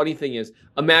here's the funny thing is,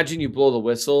 imagine you blow the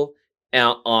whistle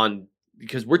on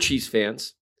because we're Chiefs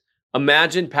fans.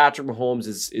 Imagine Patrick Mahomes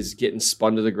is getting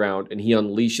spun to the ground and he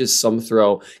unleashes some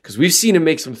throw, because we've seen him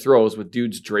make some throws with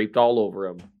dudes draped all over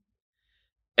him,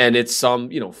 and it's some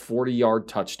 40-yard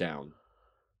touchdown,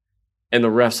 and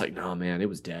the ref's like, no man, it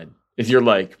was dead. If you're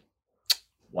like,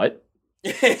 what?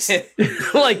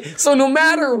 Like, so no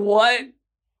matter what,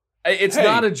 it's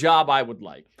not a job I would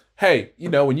like. Hey,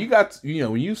 when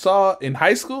you saw in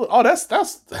high school,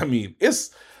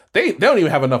 they don't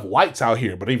even have enough whites out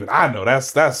here, but even I know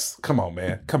that's come on,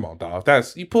 man. Come on, dog.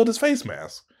 You pulled his face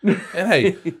mask. And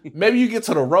hey, maybe you get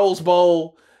to the Rose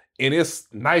Bowl and it's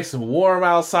nice and warm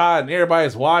outside and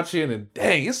everybody's watching, and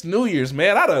dang, it's New Year's,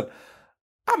 man.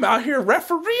 I'm out here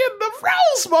refereeing the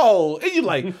Rose Bowl. And you're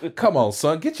like, come on,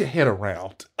 son, get your head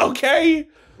around. Okay?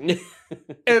 And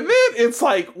then it's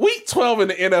like week 12 in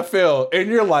the NFL, and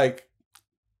you're like,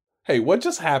 hey, what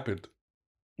just happened?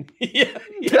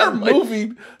 They're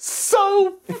moving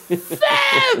so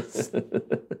fast.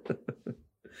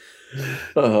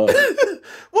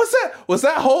 What's that? Was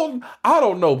that holding? I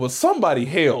don't know, but somebody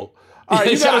held. All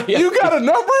right, you got a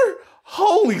number?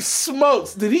 Holy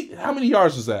smokes. How many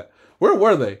yards was that? Where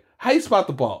were they? How you spot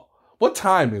the ball? What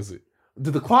time is it?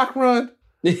 Did the clock run?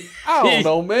 I don't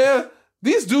know, man.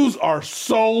 These dudes are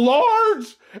so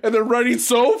large and they're running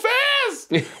so fast.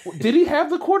 Did he have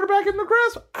the quarterback in the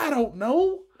grasp? I don't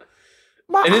know.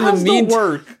 My eyes don't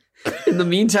work. In the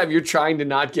meantime, you're trying to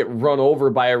not get run over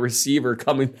by a receiver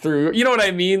coming through. You know what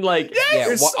I mean? Like,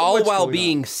 all while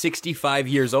being 65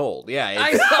 years old. Yeah,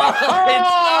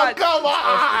 come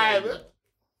on.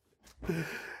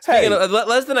 Speaking of,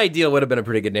 less than ideal would have been a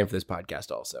pretty good name for this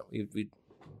podcast. Also, we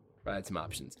had some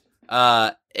options.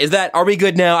 Are we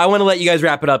good now? I want to let you guys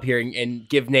wrap it up here and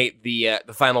give Nate the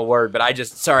final word, but I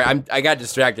got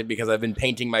distracted because I've been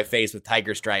painting my face with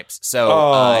tiger stripes.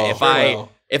 So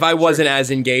if I wasn't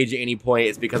as engaged at any point,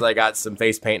 it's because I got some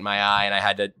face paint in my eye and I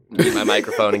had to mute my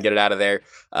microphone and get it out of there.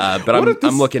 But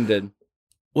I'm looking to.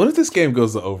 What if this game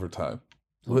goes to overtime?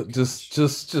 Just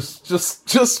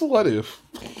what if?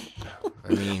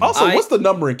 I mean, also, what's the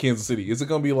number in Kansas City? Is it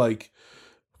going to be like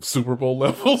Super Bowl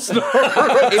levels? It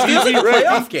feels like a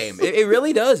playoff game. It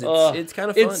really does. It's kind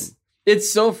of fun.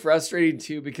 It's so frustrating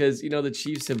too, because the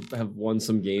Chiefs have won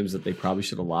some games that they probably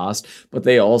should have lost, but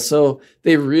they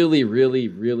really, really,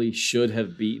 really should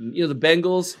have beaten. The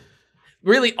Bengals.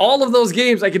 Really, all of those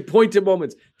games, I could point to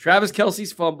moments. Travis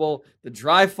Kelce's fumble, the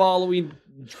drive following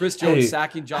Chris Jones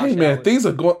sacking Josh Allen. Man, things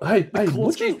are going. Hey,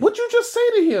 what'd you just say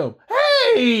to him?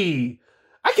 Hey,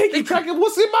 I can't keep track of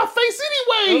what's in my face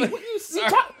anyway.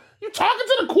 You talking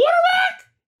to the quarterback?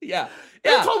 Yeah.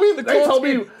 They told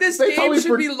me this game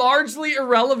should be largely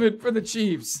irrelevant for the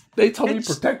Chiefs. They told me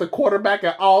protect the quarterback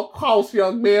at all costs,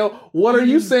 young man. What are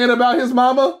you saying about his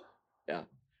mama? Yeah.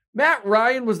 Matt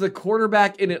Ryan was the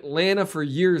quarterback in Atlanta for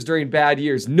years during bad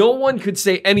years. No one could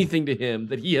say anything to him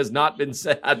that he has not been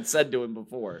said to him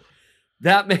before.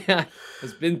 That man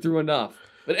has been through enough.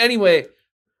 But anyway,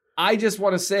 I just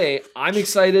want to say I'm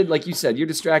excited. Like you said, you're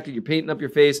distracted. You're painting up your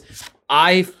face.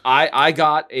 I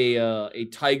got a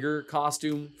tiger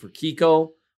costume for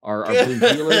Kiko, our blue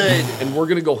dealer, and we're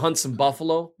gonna go hunt some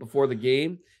buffalo before the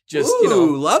game. Just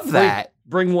love that.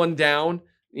 Bring one down.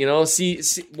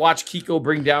 Watch Kiko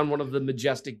bring down one of the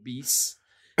majestic beasts.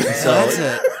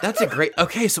 So that's a great.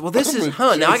 Okay, so this is now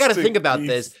I got to think about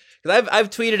this because I've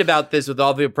tweeted about this with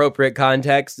all the appropriate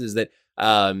context. Is that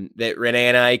Renee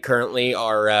and I currently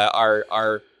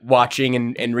are watching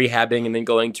and rehabbing and then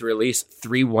going to release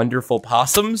 3 Wonderful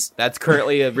Possums. That's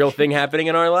currently a real thing happening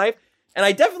in our life, and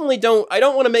I definitely don't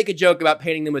want to make a joke about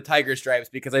painting them with tiger stripes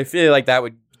because I feel like that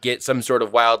would get some sort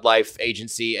of wildlife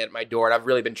agency at my door, and I've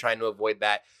really been trying to avoid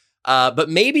that. But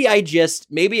maybe I just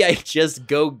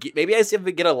go. Maybe I see if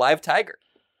we get a live tiger.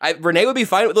 Renee would be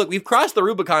fine with. Look, we've crossed the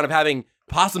Rubicon of having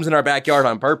possums in our backyard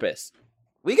on purpose.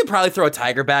 We could probably throw a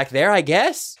tiger back there, I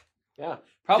guess. Yeah,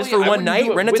 probably just for one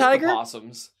night. Rent a tiger. The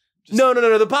possums. No.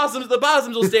 The possums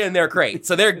will stay in their crate,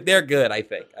 so they're good. I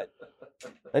think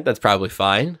that's probably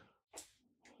fine.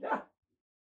 Yeah,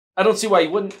 I don't see why you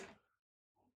wouldn't.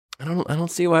 I don't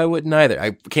see why I wouldn't either.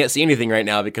 I can't see anything right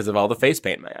now because of all the face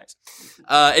paint in my eyes.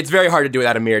 It's very hard to do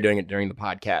without a mirror doing it during the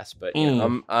podcast, but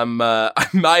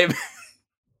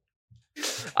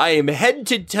I am head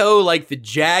to toe like the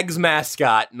Jags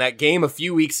mascot in that game a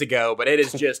few weeks ago, but it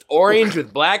is just orange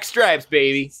with black stripes,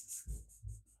 baby.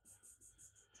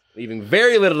 Leaving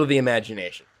very little to the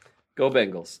imagination. Go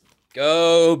Bengals.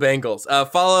 Go Bengals.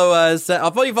 Follow us.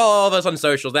 I'll follow all of us on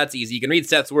socials. That's easy. You can read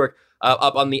Seth's work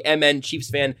up on the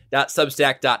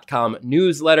mnchiefsfan.substack.com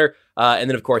newsletter. And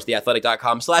then, of course,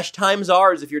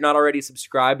 theathletic.com/timesours if you're not already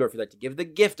subscribed, or if you'd like to give the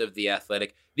gift of The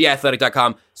Athletic,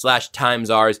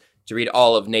 theathletic.com/timesours to read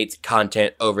all of Nate's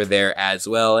content over there as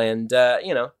well. And,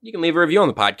 you can leave a review on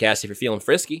the podcast if you're feeling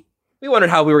frisky. We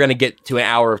wondered how we were going to get to an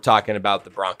hour of talking about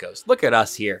the Broncos. Look at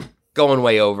us here, going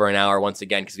way over an hour once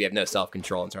again because we have no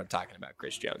self-control and start talking about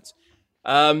Chris Jones.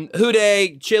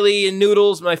 Houday, chili and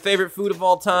noodles, my favorite food of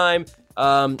all time.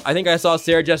 I think I saw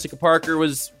Sarah Jessica Parker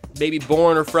was maybe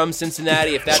born or from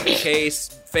Cincinnati. If that's the case,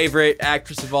 favorite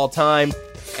actress of all time.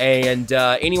 And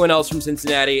anyone else from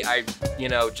Cincinnati,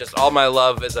 just all my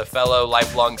love as a fellow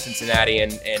lifelong Cincinnati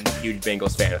and huge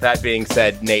Bengals fan. With that being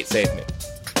said, Nate, save me.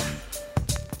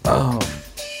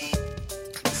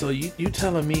 So you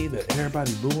telling me that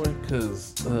everybody booing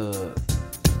because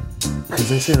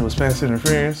they said it was pass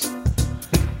interference?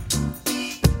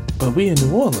 But we in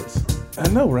New Orleans. I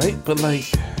know, right? But why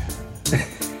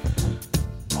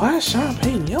is Sean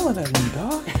Payton yelling at me,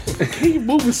 dog? He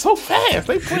moving so fast.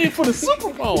 They playing for the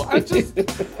Super Bowl. I just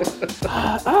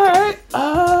all right.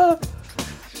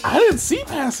 I didn't see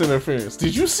pass interference.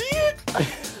 Did you see it?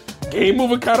 Game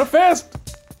moving kind of fast,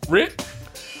 Rick.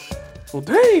 Well,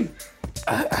 dang.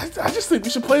 I just think we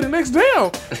should play the next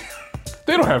down.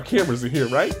 They don't have cameras in here,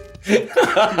 right?